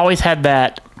 guitar has always had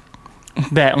that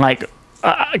like,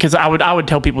 because I would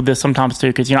tell people this sometimes too,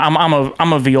 because I'm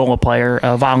a viola player,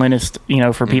 a violinist,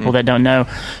 for people that don't know,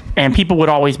 and people would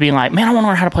always be like, man, I want to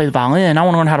learn how to play the violin, I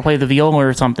want to learn how to play the viola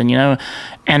or something,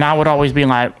 and I would always be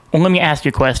like, well, let me ask you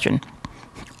a question.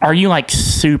 Are you like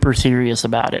super serious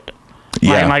about it?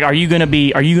 Yeah. Like, are you gonna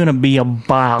be a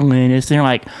violinist? And you're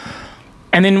like,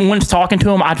 and then when it's talking to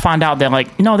them, I'd find out that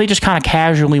like, no, they just kind of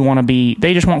casually want to be.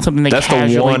 They just want something That's casually.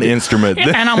 That's the one instrument.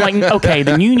 And I'm like, okay,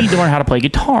 then you need to learn how to play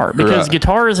guitar, because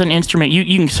guitar is an instrument. You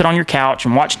can sit on your couch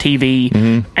and watch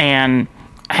TV and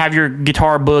have your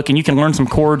guitar book, and you can learn some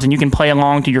chords and you can play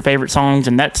along to your favorite songs,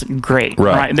 and that's great,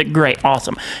 right? Great,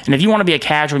 awesome. And if you want to be a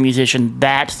casual musician,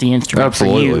 that's the instrument for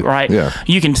you, right? Yeah.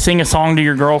 You can sing a song to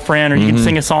your girlfriend, or you can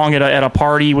sing a song at a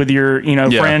party with your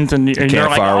friends, and you're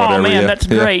like, oh whatever, man, that's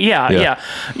great, yeah.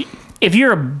 If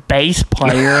you're a bass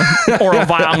player or a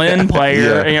violin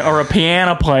player or a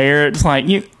piano player, it's like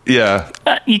you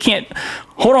can't.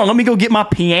 Hold on, let me go get my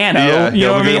piano. You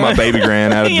know what I mean? Get my baby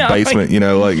grand out of the basement.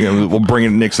 We'll bring it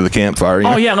next to the campfire.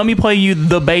 Oh yeah, let me play you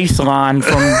the bass line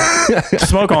from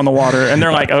Smoke on the Water, and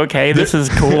they're like, okay, this is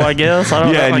cool, I guess. I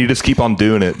don't know. And you just keep on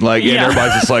doing it, like, and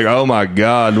everybody's just like, oh my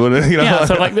god,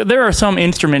 So like, there are some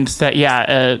instruments that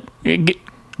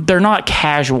they're not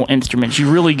casual instruments.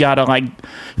 You really gotta like,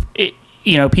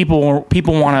 people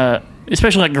want to.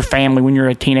 Especially like your family, when you're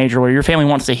a teenager, where your family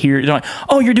wants to hear, they're like,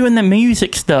 oh, you're doing the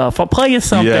music stuff, I'll play you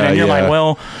something. And you're like,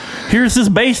 well, here's this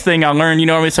bass thing I learned, what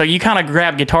I mean? So you kind of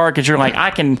grab guitar because you're like,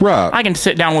 I can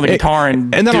sit down with a guitar and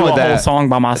do a whole song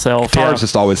by myself. Guitar's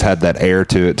just always had that air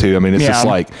to it too. I mean, it's just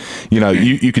like,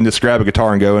 you can just grab a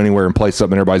guitar and go anywhere and play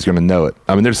something, everybody's going to know it.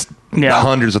 I mean, there's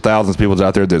hundreds of thousands of people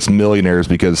out there that's millionaires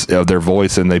because of their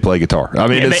voice and they play guitar. I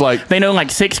mean, it's like they know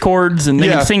like 6 chords and they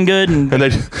can sing good, and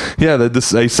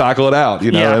they cycle it out,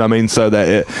 and I mean, so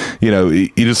that you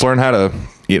just learn how to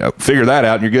figure that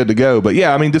out and you're good to go. But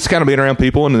I mean, just kind of being around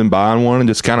people and then buying one and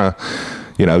just kind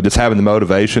of just having the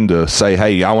motivation to say,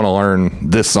 hey, I want to learn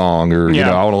this song, or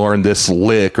I want to learn this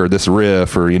lick or this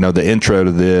riff, or the intro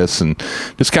to this, and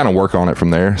just kind of work on it from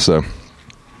there. So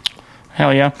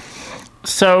hell yeah.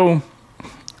 So,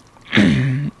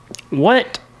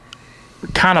 what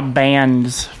kind of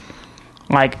bands,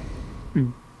 like,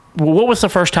 what was the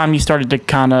first time you started to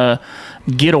kind of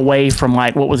get away from,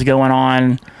 like, what was going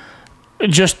on,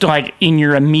 just, like, in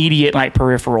your immediate, like,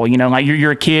 peripheral, like, you're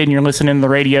a kid and you're listening to the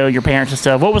radio, your parents and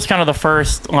stuff. What was kind of the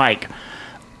first, like,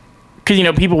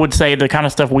 because, people would say the kind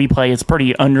of stuff we play is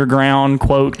pretty underground,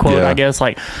 quote, I guess.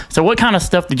 Like, so what kind of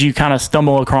stuff did you kind of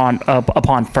stumble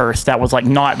upon first that was, like,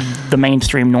 not the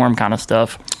mainstream norm kind of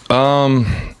stuff?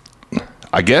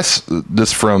 I guess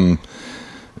just from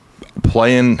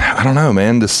playing, I don't know,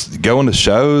 man, just going to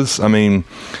shows. I mean,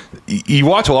 you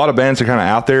watch a lot of bands that are kind of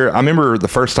out there. I remember the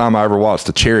first time I ever watched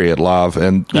The Chariot live,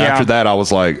 and after that I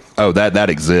was like, oh, that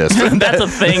exists. That's a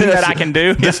thing that I can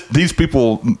do. These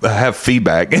people have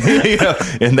feedback,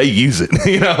 and they use it,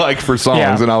 like for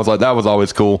songs. And I was like, that was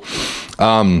always cool.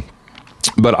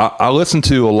 But I listened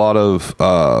to a lot of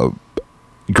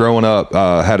growing up.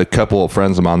 Had a couple of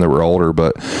friends of mine that were older,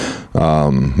 but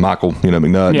Michael,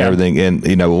 McNutt and everything, and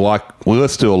like we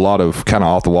listened to a lot of kind of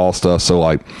off the wall stuff. So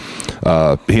like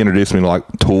he introduced me to like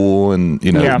Tool and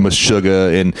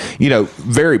Meshuggah and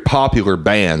very popular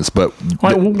bands. But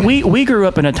like, we grew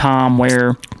up in a time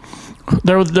where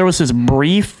there was this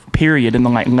brief period in the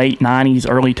like late 90s,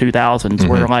 early 2000s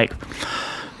where like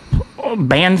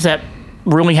bands that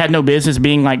really had no business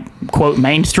being like quote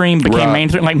mainstream became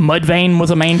mainstream. Like Mudvayne was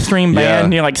a mainstream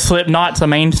band. Like Slipknot's a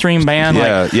mainstream band.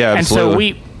 And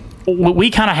absolutely. so we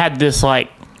kind of had this like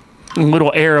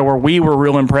little era where we were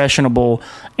real impressionable,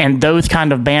 and those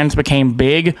kind of bands became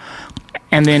big,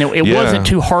 and then it wasn't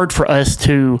too hard for us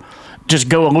to just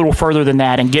go a little further than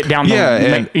that and get down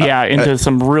into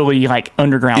some really like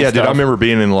underground stuff. Dude, I remember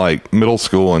being in like middle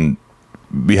school, and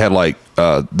we had like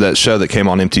that show that came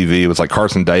on MTV. It was like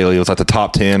Carson Daly. It was like the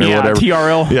top 10 or whatever.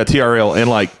 TRL. Yeah, TRL. And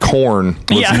like Korn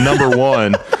was number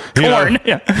one. Korn.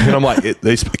 And I'm like,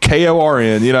 they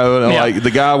KORN, and like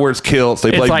the guy wears kilts.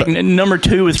 They play like number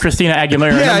 2 is Christina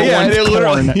Aguilera. Number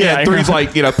 1's Korn. Yeah, 3's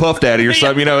like, Puff Daddy or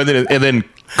something, and then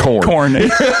Korn.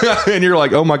 And you're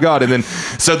like, oh my God. And then,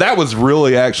 so that was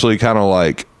really actually kind of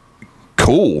like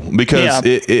cool, because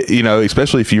it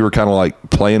especially if you were kind of like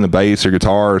playing the bass or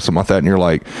guitar or something like that, and you're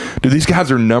like, dude, these guys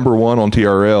are number one on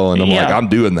TRL, and I'm like, I'm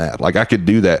doing that, like I could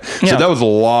do that. So that was a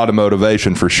lot of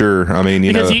motivation for sure. I mean,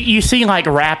 because you see like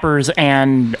rappers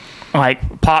and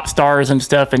like pop stars and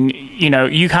stuff, and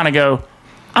you kind of go,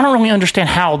 I don't really understand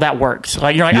how that works.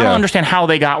 Like you're like, I don't understand how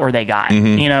they got where they got.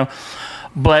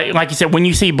 But like you said, when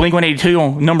you see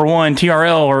Blink-182 number 1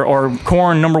 TRL or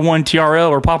Korn number 1 TRL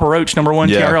or Papa Roach number 1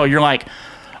 TRL, you're like,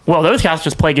 well, those guys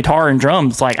just play guitar and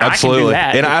drums. Like, absolutely. I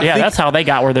can do that. And that's how they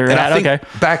got where they're at. Okay.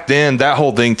 Back then, that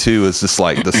whole thing too is just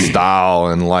like the style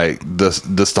and like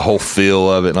the whole feel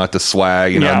of it, and like the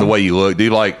swag, and the way you look,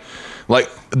 dude. Like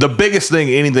the biggest thing,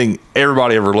 anything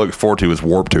everybody ever looked forward to is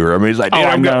Warped Tour. I mean, it's like,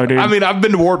 dude, dude. I mean, I've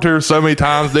been to Warped Tour so many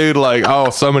times, dude. Like,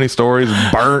 so many stories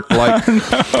burnt. Like,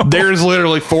 there's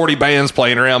literally 40 bands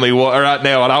playing around me right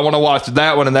now, and I want to watch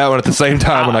that one and that one at the same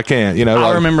time when I can't.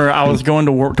 I remember I was going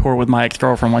to Warped Tour with my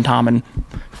ex-girlfriend one time, and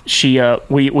she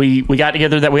we got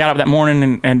together. We got up that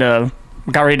morning and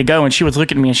got ready to go, and she was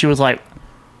looking at me and she was like,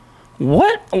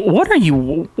 What are you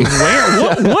wearing?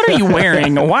 What are you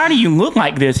wearing? Why do you look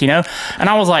like this? And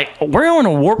I was like, we're on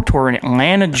a Warped Tour in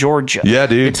Atlanta, Georgia. Yeah,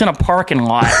 dude. It's in a parking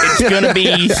lot. It's gonna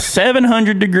be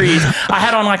 700 degrees. I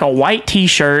had on like a white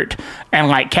T-shirt and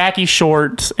like khaki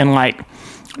shorts and like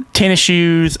tennis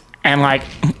shoes and like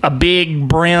a big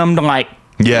brimmed like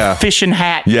fishing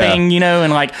hat thing,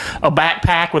 and like a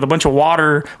backpack with a bunch of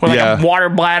water with like a water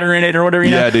bladder in it or whatever.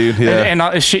 Dude. Yeah.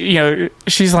 And she,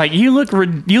 she's like, you look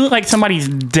like somebody's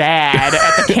dad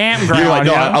at the campground. You're like,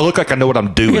 no, I look like I know what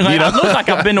I'm doing. Like, I look like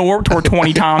I've been to Warped Tour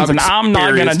 20 times and I'm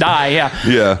not gonna die.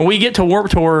 Yeah. We get to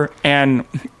Warped Tour and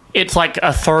it's like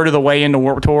a third of the way into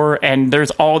Warped Tour, and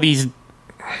there's all these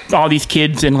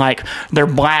kids in like their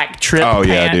black trip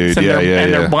pants and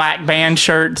their black band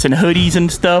shirts and hoodies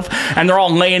and stuff, and they're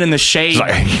all laying in the shade,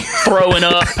 throwing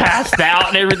up, passed out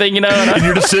and everything, and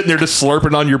you're just sitting there just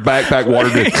slurping on your backpack water.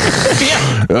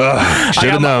 Should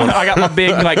have known. I got my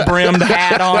big like brimmed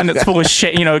hat on that's full of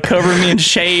shade, covering me in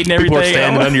shade and everything. People are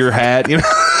standing under your hat.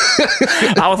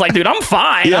 I was like, dude, I'm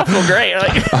fine. I feel great.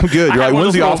 Like, I'm good. You're like,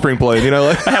 when's the Offspring playing?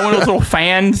 I had one of those little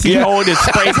fans, it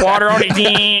sprays water on it.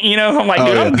 I'm like,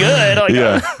 dude, I'm good.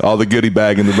 Like, all the goodie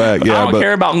bag in the back. Yeah, I don't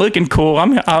care about looking cool.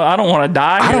 I don't want to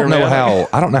die. I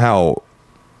don't know how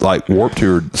like Warped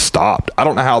Tour stopped. I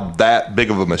don't know how that big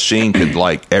of a machine could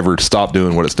like ever stop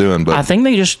doing what it's doing. But I think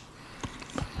they just.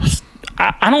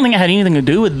 I don't think it had anything to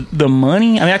do with the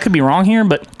money. I mean, I could be wrong here,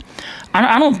 but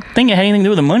I don't think it had anything to do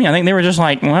with the money. I think they were just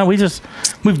like, well,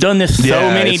 we've done this so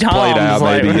many times. Played out,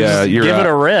 like, maybe. Yeah, you're give it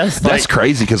a rest. That's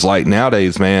crazy because like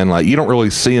nowadays, man, like you don't really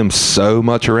see them so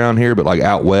much around here, but like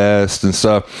out west and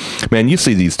stuff, man, you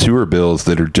see these tour bills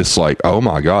that are just like, oh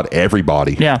my God,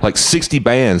 everybody. Yeah. Like 60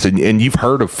 bands, and you've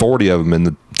heard of 40 of them, and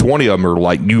the 20 of them are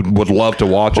like you would love to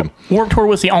watch them. Warped Tour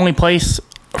was the only place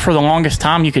for the longest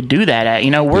time you could do that at.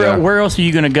 Where else are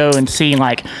you going to go and see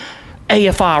like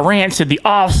AFI, Rancid, The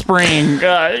Offspring, you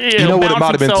know what it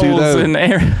might have been too, though?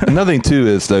 Another thing too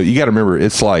is though, you got to remember,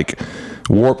 it's like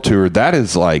Warped Tour, that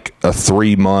is like a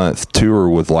 3-month tour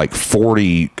with like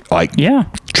 40 like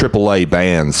AAA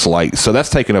bands, like, so that's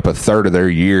taking up a third of their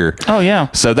year. Oh yeah.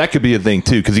 So that could be a thing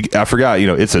too, because I forgot,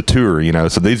 it's a tour,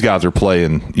 so these guys are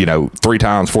playing 3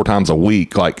 times 4 times a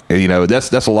week, like,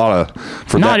 that's a lot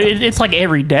of it's like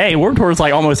every day. Warped Tour is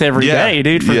like almost every day,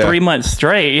 dude, for 3 months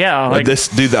straight. Like this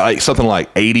dude, like something like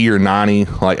 80 or 90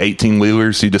 like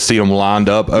 18-wheelers, you just see them lined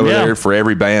up over there for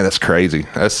every band. That's crazy.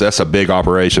 That's a big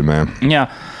operation, man. Yeah.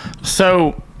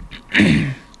 So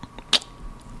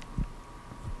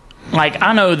like,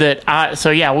 I know that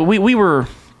we were,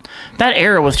 that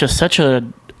era was just such a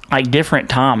like different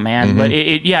time, man. But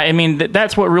I mean,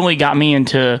 that's what really got me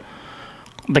into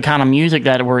the kind of music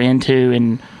that we're into.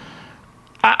 And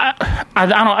I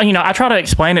don't, I try to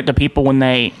explain it to people when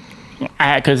they,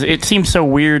 because it seems so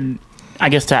weird, I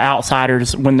guess, to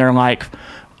outsiders when they're like,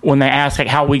 when they ask like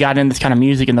how we got into this kind of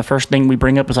music, and the first thing we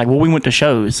bring up is like, well, we went to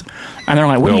shows, and they're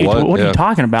like, what are you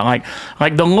talking about?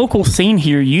 Like the local scene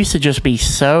here used to just be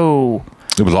so.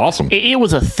 It was awesome. It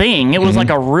was a thing. It was like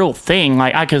a real thing.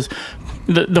 Like because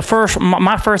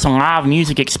my first live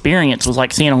music experience was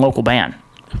like seeing a local band,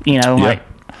 like,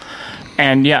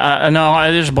 and I know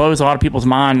it just blows a lot of people's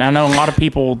mind. I know a lot of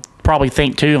people probably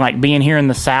think too, like being here in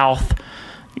the South.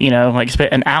 Like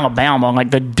in Alabama, like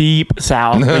the deep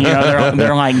South,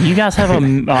 they're like, you guys have a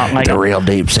like the real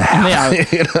deep South. Yeah,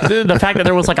 the fact that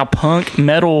there was like a punk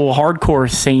metal hardcore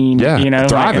scene,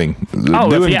 thriving,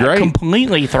 doing great,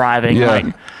 completely thriving. Yeah, like,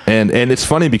 and it's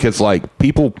funny because like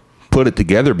people put it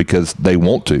together because they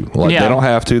want to, like they don't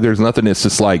have to. There's nothing. It's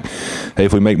just like, hey,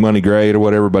 if we make money, great, or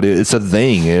whatever. But it's a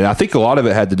thing, and I think a lot of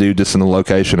it had to do just in the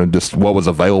location and just what was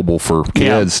available for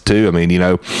kids too. I mean,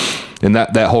 and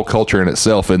that whole culture in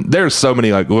itself. And there's so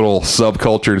many like little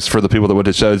subcultures for the people that went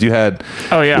to shows. You had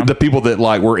the people that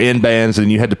like were in bands,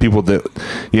 and you had the people that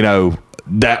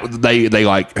that they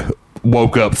like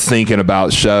woke up thinking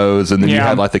about shows, and then you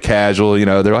had like the casual,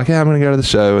 they're like, I'm gonna go to the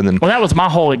show, and then that was my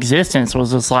whole existence,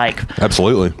 was just like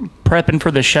absolutely prepping for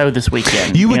the show this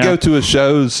weekend. You would go to a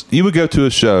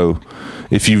show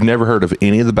if you've never heard of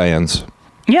any of the bands.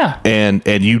 Yeah. And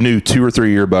you knew 2 or 3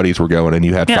 of your buddies were going, and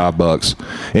you had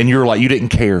 $5, and you were like, you didn't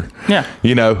care. Yeah.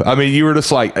 I mean, you were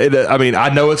just like, I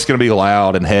know it's going to be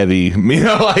loud and heavy,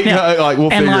 like we'll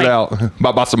figure it out.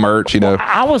 Buy some merch, Well,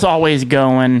 I was always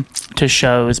going to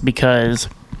shows because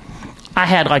I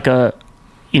had like a,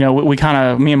 we kind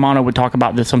of, me and Mono would talk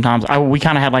about this sometimes. We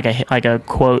kind of had like a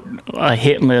quote, a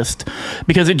hit list,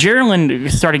 because Jerolyn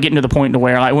started getting to the point to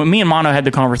where, like, when me and Mono had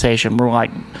the conversation, we were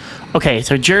like, okay,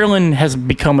 so Jerolyn has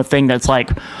become a thing that's like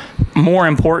more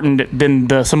important than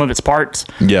the sum of its parts.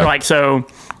 Yeah. Like, so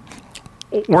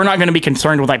we're not going to be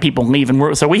concerned with like people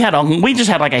leaving. So we just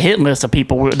had like a hit list of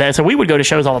people so we would go to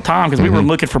shows all the time because we were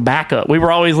looking for backup. We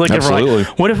were always looking for like,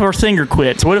 what if our singer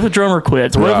quits? What if a drummer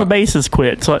quits? What if a bassist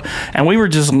quits? So, and we were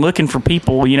just looking for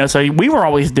people, so we were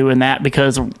always doing that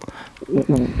because,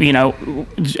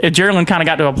 Jerolyn kind of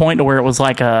got to a point to where it was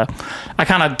like I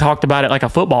kind of talked about it like a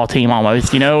football team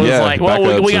almost, it was like,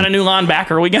 well, we got a new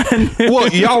linebacker. We got well,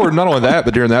 y'all were not only that,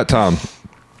 but during that time,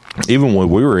 even when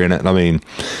we were in it, I mean,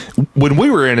 when we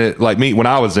were in it, like me, when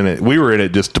I was in it, we were in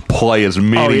it just to play as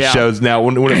many shows. Now,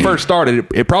 when it first started,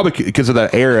 it probably, because of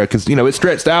that era, because, it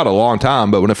stretched out a long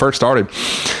time, but when it first started,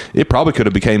 it probably could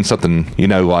have became something,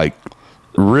 like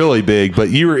really big. But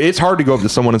it's hard to go up to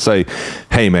someone and say,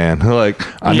 hey, man, like,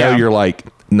 I know you're like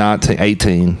 19,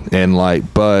 18, and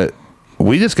like, but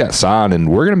we just got signed and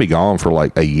we're going to be gone for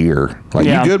like a year. Like,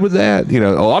 you good with that? A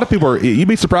lot of people you'd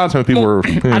be surprised how many people are.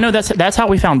 I know that's how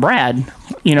we found Brad.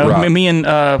 Right. Me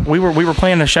and we were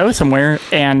playing a show somewhere,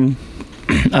 and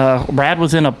Brad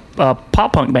was in a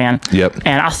pop punk band. Yep.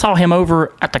 And I saw him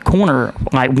over at the corner,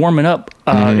 like warming up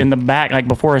in the back, like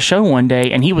before a show one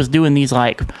day, and he was doing these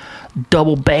like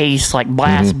double bass, like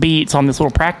blast beats on this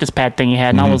little practice pad thing he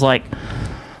had, and I was like,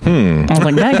 I was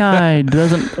like, that guy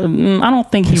doesn't. I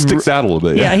don't think he sticks out a little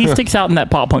bit. Yeah, he sticks out in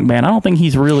that pop punk band. I don't think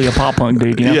he's really a pop punk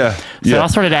dude. Yeah. So I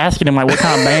started asking him like what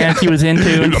kind of bands he was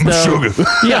into and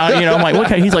stuff. Yeah, I'm like, what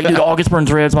kind? He's like, dude, August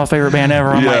Burns Red's my favorite band ever.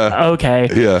 I'm like, okay.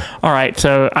 Yeah. All right.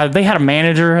 So they had a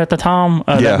manager at the time.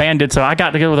 That band did. So I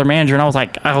got together with their manager, and I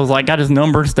was like, got his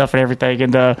number and stuff and everything.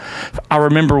 And I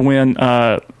remember when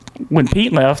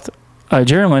Pete left,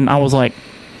 Jerolyn, I was like,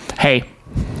 hey,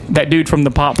 that dude from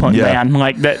the pop punk band,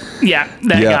 like that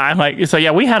guy, like, so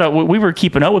we were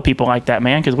keeping up with people like that,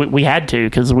 man, because we had to,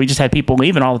 because we just had people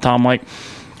leaving all the time, like,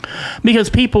 because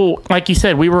people, like you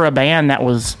said, we were a band that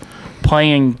was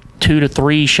playing 2 to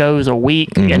 3 shows a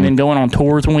week and then going on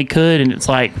tours when we could, and it's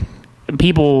like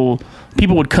people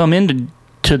would come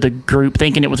into the group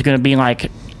thinking it was going to be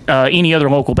like any other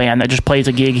local band that just plays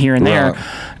a gig here and there.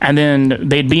 And then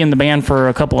they'd be in the band for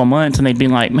a couple of months and they'd be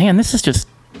like, man, this is just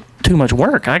too much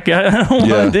work. I don't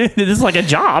want to do this. Is like a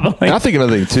job. Like, I think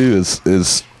another thing too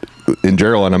is in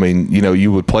Jerolyn, I mean,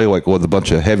 you would play like with a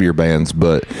bunch of heavier bands,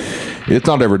 but it's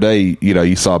not every day,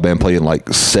 you saw a band playing like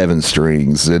 7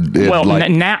 strings. Well,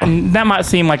 now that might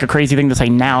seem like a crazy thing to say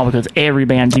now because every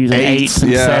band's using 8s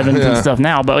and 7s and stuff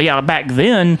now. But yeah, back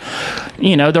then,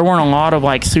 there weren't a lot of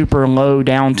like super low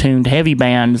down-tuned heavy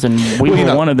bands, and we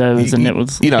were one of those. And it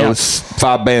was, it was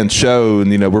 5-band show,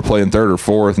 and we're playing 3rd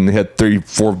or 4th, and they had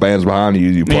 3-4 bands behind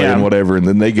you playing whatever, and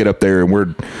then they get up there,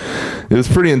 and it was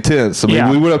pretty intense. I mean,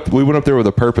 we went up there with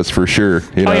a purpose for sure.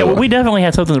 Well, we definitely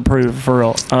had something to prove for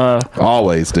real.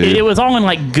 Always, dude. It was all in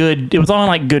like good. It was all in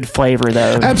like good flavor,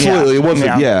 though. Absolutely, it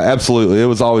wasn't. Yeah, absolutely. It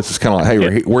was always just kind of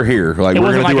like, hey, we're here. Like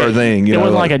we're gonna do our thing. It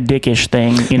wasn't like a dickish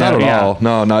thing. Not at all.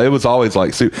 No. It was always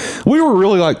like we were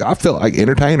really like, I felt like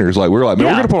entertainers. Like we were like, man,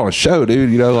 we're gonna put on a show, dude.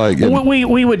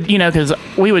 We would because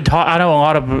we would talk. I know a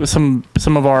lot of some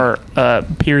of our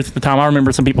peers at the time. I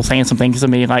remember some people saying some things to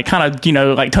me, like kind of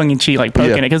like tongue in cheek, like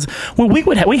poking it, because we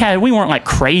weren't like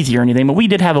crazy or anything, but we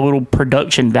did have a little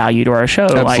production value to our show.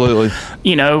 Absolutely. Like,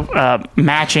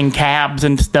 matching cabs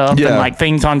and stuff, and like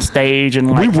things on stage, and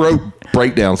like, we wrote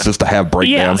breakdowns just to have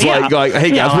breakdowns. Like,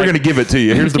 hey guys, we're gonna give it to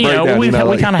you. Here's the breakdown. We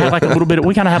kind of had like a little bit.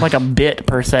 We kind of had like a bit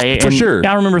per se. For sure.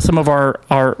 I remember some of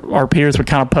our peers would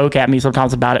kind of poke at me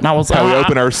sometimes about it, and I was like, we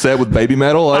open our set with baby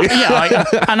metal.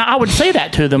 And I would say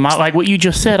that to them. Like what you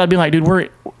just said, I'd be like, dude,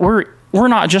 we're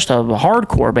not just a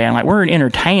hardcore band. Like we're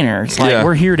entertainers. Like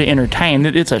we're here to entertain.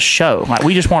 It's a show. Like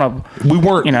we just want to. We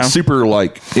weren't super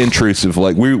like intrusive.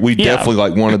 Like we definitely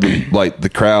like wanted the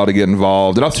crowd to get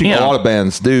involved. And I've seen a lot of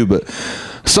bands do, but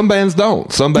some bands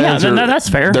don't. Some bands are. No, that's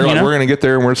fair. They're like, we're gonna get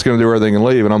there and we're just gonna do everything and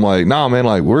leave. And I'm like, nah, man.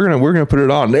 Like we're gonna put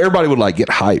it on. And everybody would like get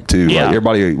hyped too. Yeah. Like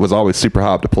everybody was always super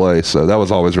hyped to play. So that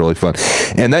was always really fun.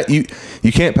 And that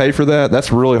you can't pay for that.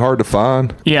 That's really hard to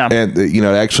find. Yeah. And to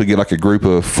actually get like a group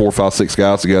of 4, 5, 6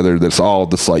 guys together that's all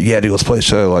just like, yeah, dude, let's play a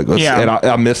show. Like, and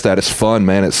I miss that. It's fun,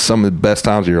 man. It's some of the best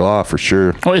times of your life for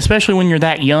sure. Well, especially when you're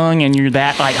that young and you're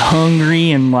that like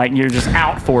hungry and like you're just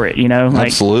out for it, Like,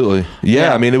 absolutely.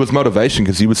 Yeah. I mean, it was motivation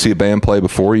because you would see a band play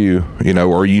before you,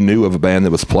 or you knew of a band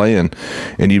that was playing,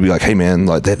 and you'd be like, hey, man,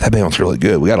 like that band was really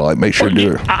good. We got to like make sure to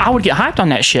do it. I would get hyped on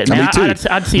that shit, man. Me too.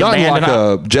 I'd see not a band like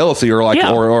a jealousy or like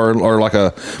or like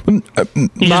a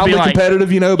mildly like, competitive,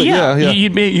 but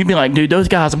you'd be like, dude, those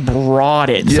guys brought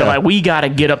it. So like we got to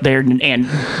get up there and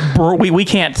we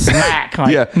can't smack.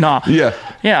 Like, nah.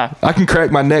 Yeah. I can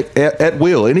crack my neck at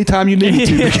will anytime you need me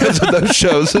to because of those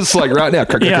shows. It's like right now,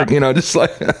 just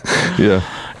like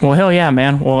Well, hell yeah,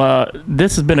 man. Well,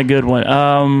 this has been a good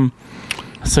one.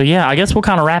 So yeah, I guess we'll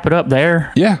kind of wrap it up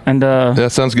there. Yeah, and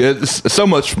that sounds good. It's so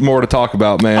much more to talk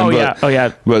about, man. Oh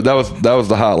yeah. But that was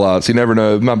the highlights. You never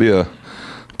know. It might be a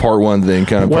part 1 thing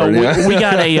kind of. Well, part. we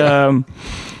got a.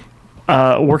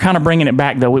 We're kind of bringing it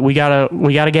back though. We got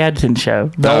a Gadsden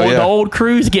show. The old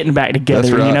crew's getting back together.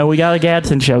 That's right. We got a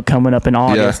Gadsden show coming up in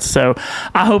August. So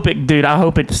I hope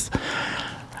it's.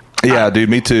 Yeah, dude,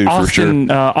 me too, for sure.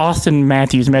 Austin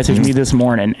Matthews messaged me this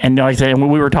morning, and like I said, when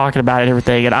we were talking about it and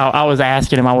everything, and I was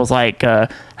asking him, I was like, I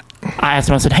asked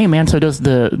him, I said, hey, man, so does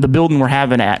the building we're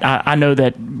having at, I know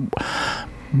that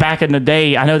back in the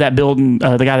day, I know that building,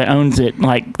 the guy that owns it,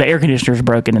 like the air conditioner's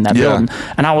broken in that building.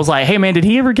 And I was like, hey man, did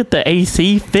he ever get the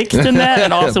AC fixed in that?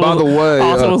 And also,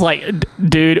 was like,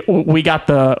 dude, we got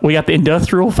the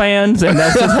industrial fans, and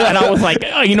that's just, and I was like,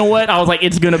 oh, you know what? I was like,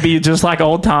 it's gonna be just like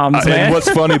old times, man. And what's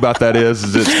funny about that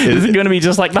is it's gonna be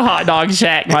just like the hot dog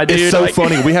shack, my dude. It's so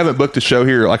funny. We haven't booked a show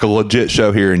here, like a legit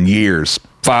show here, in years.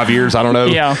 5 years, I don't know.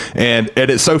 Yeah. And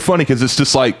it's so funny because it's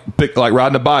just like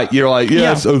riding a bike. You're like,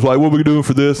 yes. I was like, what are we doing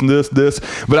for this and this?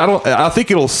 But I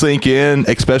think it'll sink in,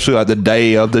 especially like the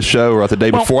day of the show or the day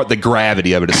before, the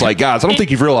gravity of it. It's like, guys, I don't think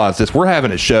you've realized this. We're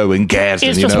having a show in Gadsden.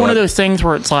 It's just one of those things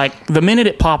where it's like the minute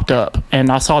it popped up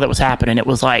and I saw that was happening, it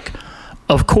was like,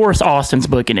 of course Austin's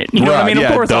booking it. You know what I mean?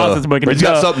 Of course Austin's booking it. It's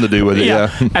got something to do with it,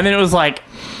 yeah. And then it was like,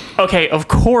 okay, of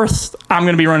course I'm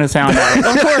going to be running sound out.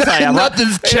 Of course I am.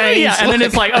 Nothing's changed. Yeah, and then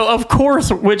it's like, oh, of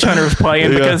course Witch Hunter's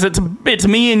playing because it's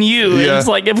me and you. Yeah. It's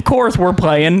like, of course we're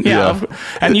playing. Yeah.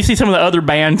 And you see some of the other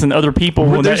bands and other people.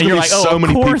 There's going to be so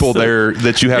many people there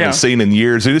that you haven't seen in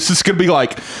years. This is going to be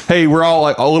like, hey, we're all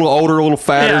like a little older, a little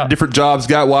fatter, different jobs,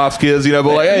 got wives, kids, but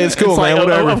like, hey, it's cool, man,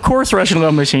 whatever. Of course Russian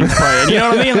Love Machine's playing. You know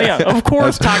what I mean? Yeah. Of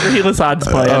course Tiger Helicide's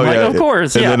playing. Of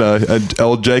course. And then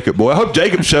old Jacob, boy. I hope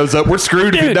Jacob shows up. We're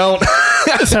screwed if he don't.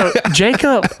 So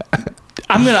Jacob,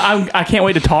 I can't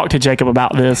wait to talk to Jacob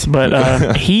about this,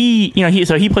 but he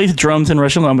plays drums in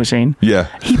Russian Love Machine. Yeah.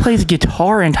 He plays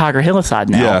guitar in Tiger Hillside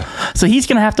now. Yeah. So he's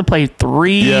gonna have to play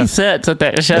 3 sets at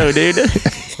that show, dude.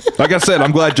 Like I said,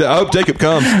 I'm glad. I hope Jacob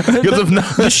comes, because if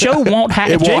not, the show won't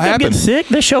happen. If Jacob gets sick,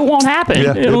 the show won't happen.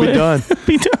 Yeah, it'll be done.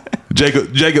 Be done.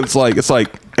 Jacob's like, it's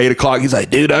like 8 o'clock. He's like,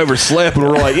 dude, I overslept, and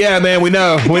we're like, yeah, man, we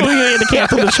know. We had to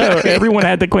cancel the show. Everyone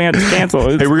had to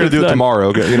cancel. Hey, we're gonna do it tomorrow,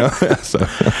 okay? You know. So.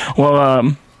 Well,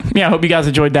 I hope you guys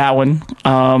enjoyed that one.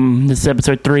 This is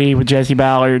episode 3 with Jessie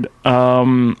Ballard.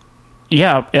 Find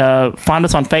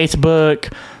us on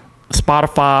Facebook,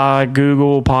 Spotify,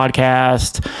 Google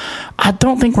Podcast. I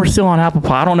don't think we're still on Apple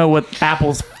Pod. I don't know what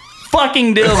Apple's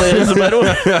fucking deal is, but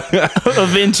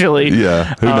eventually.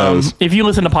 Yeah, who knows? If you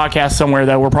listen to podcasts somewhere,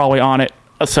 though, we're probably on it.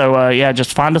 So,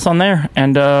 just find us on there,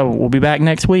 and we'll be back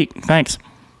next week. Thanks.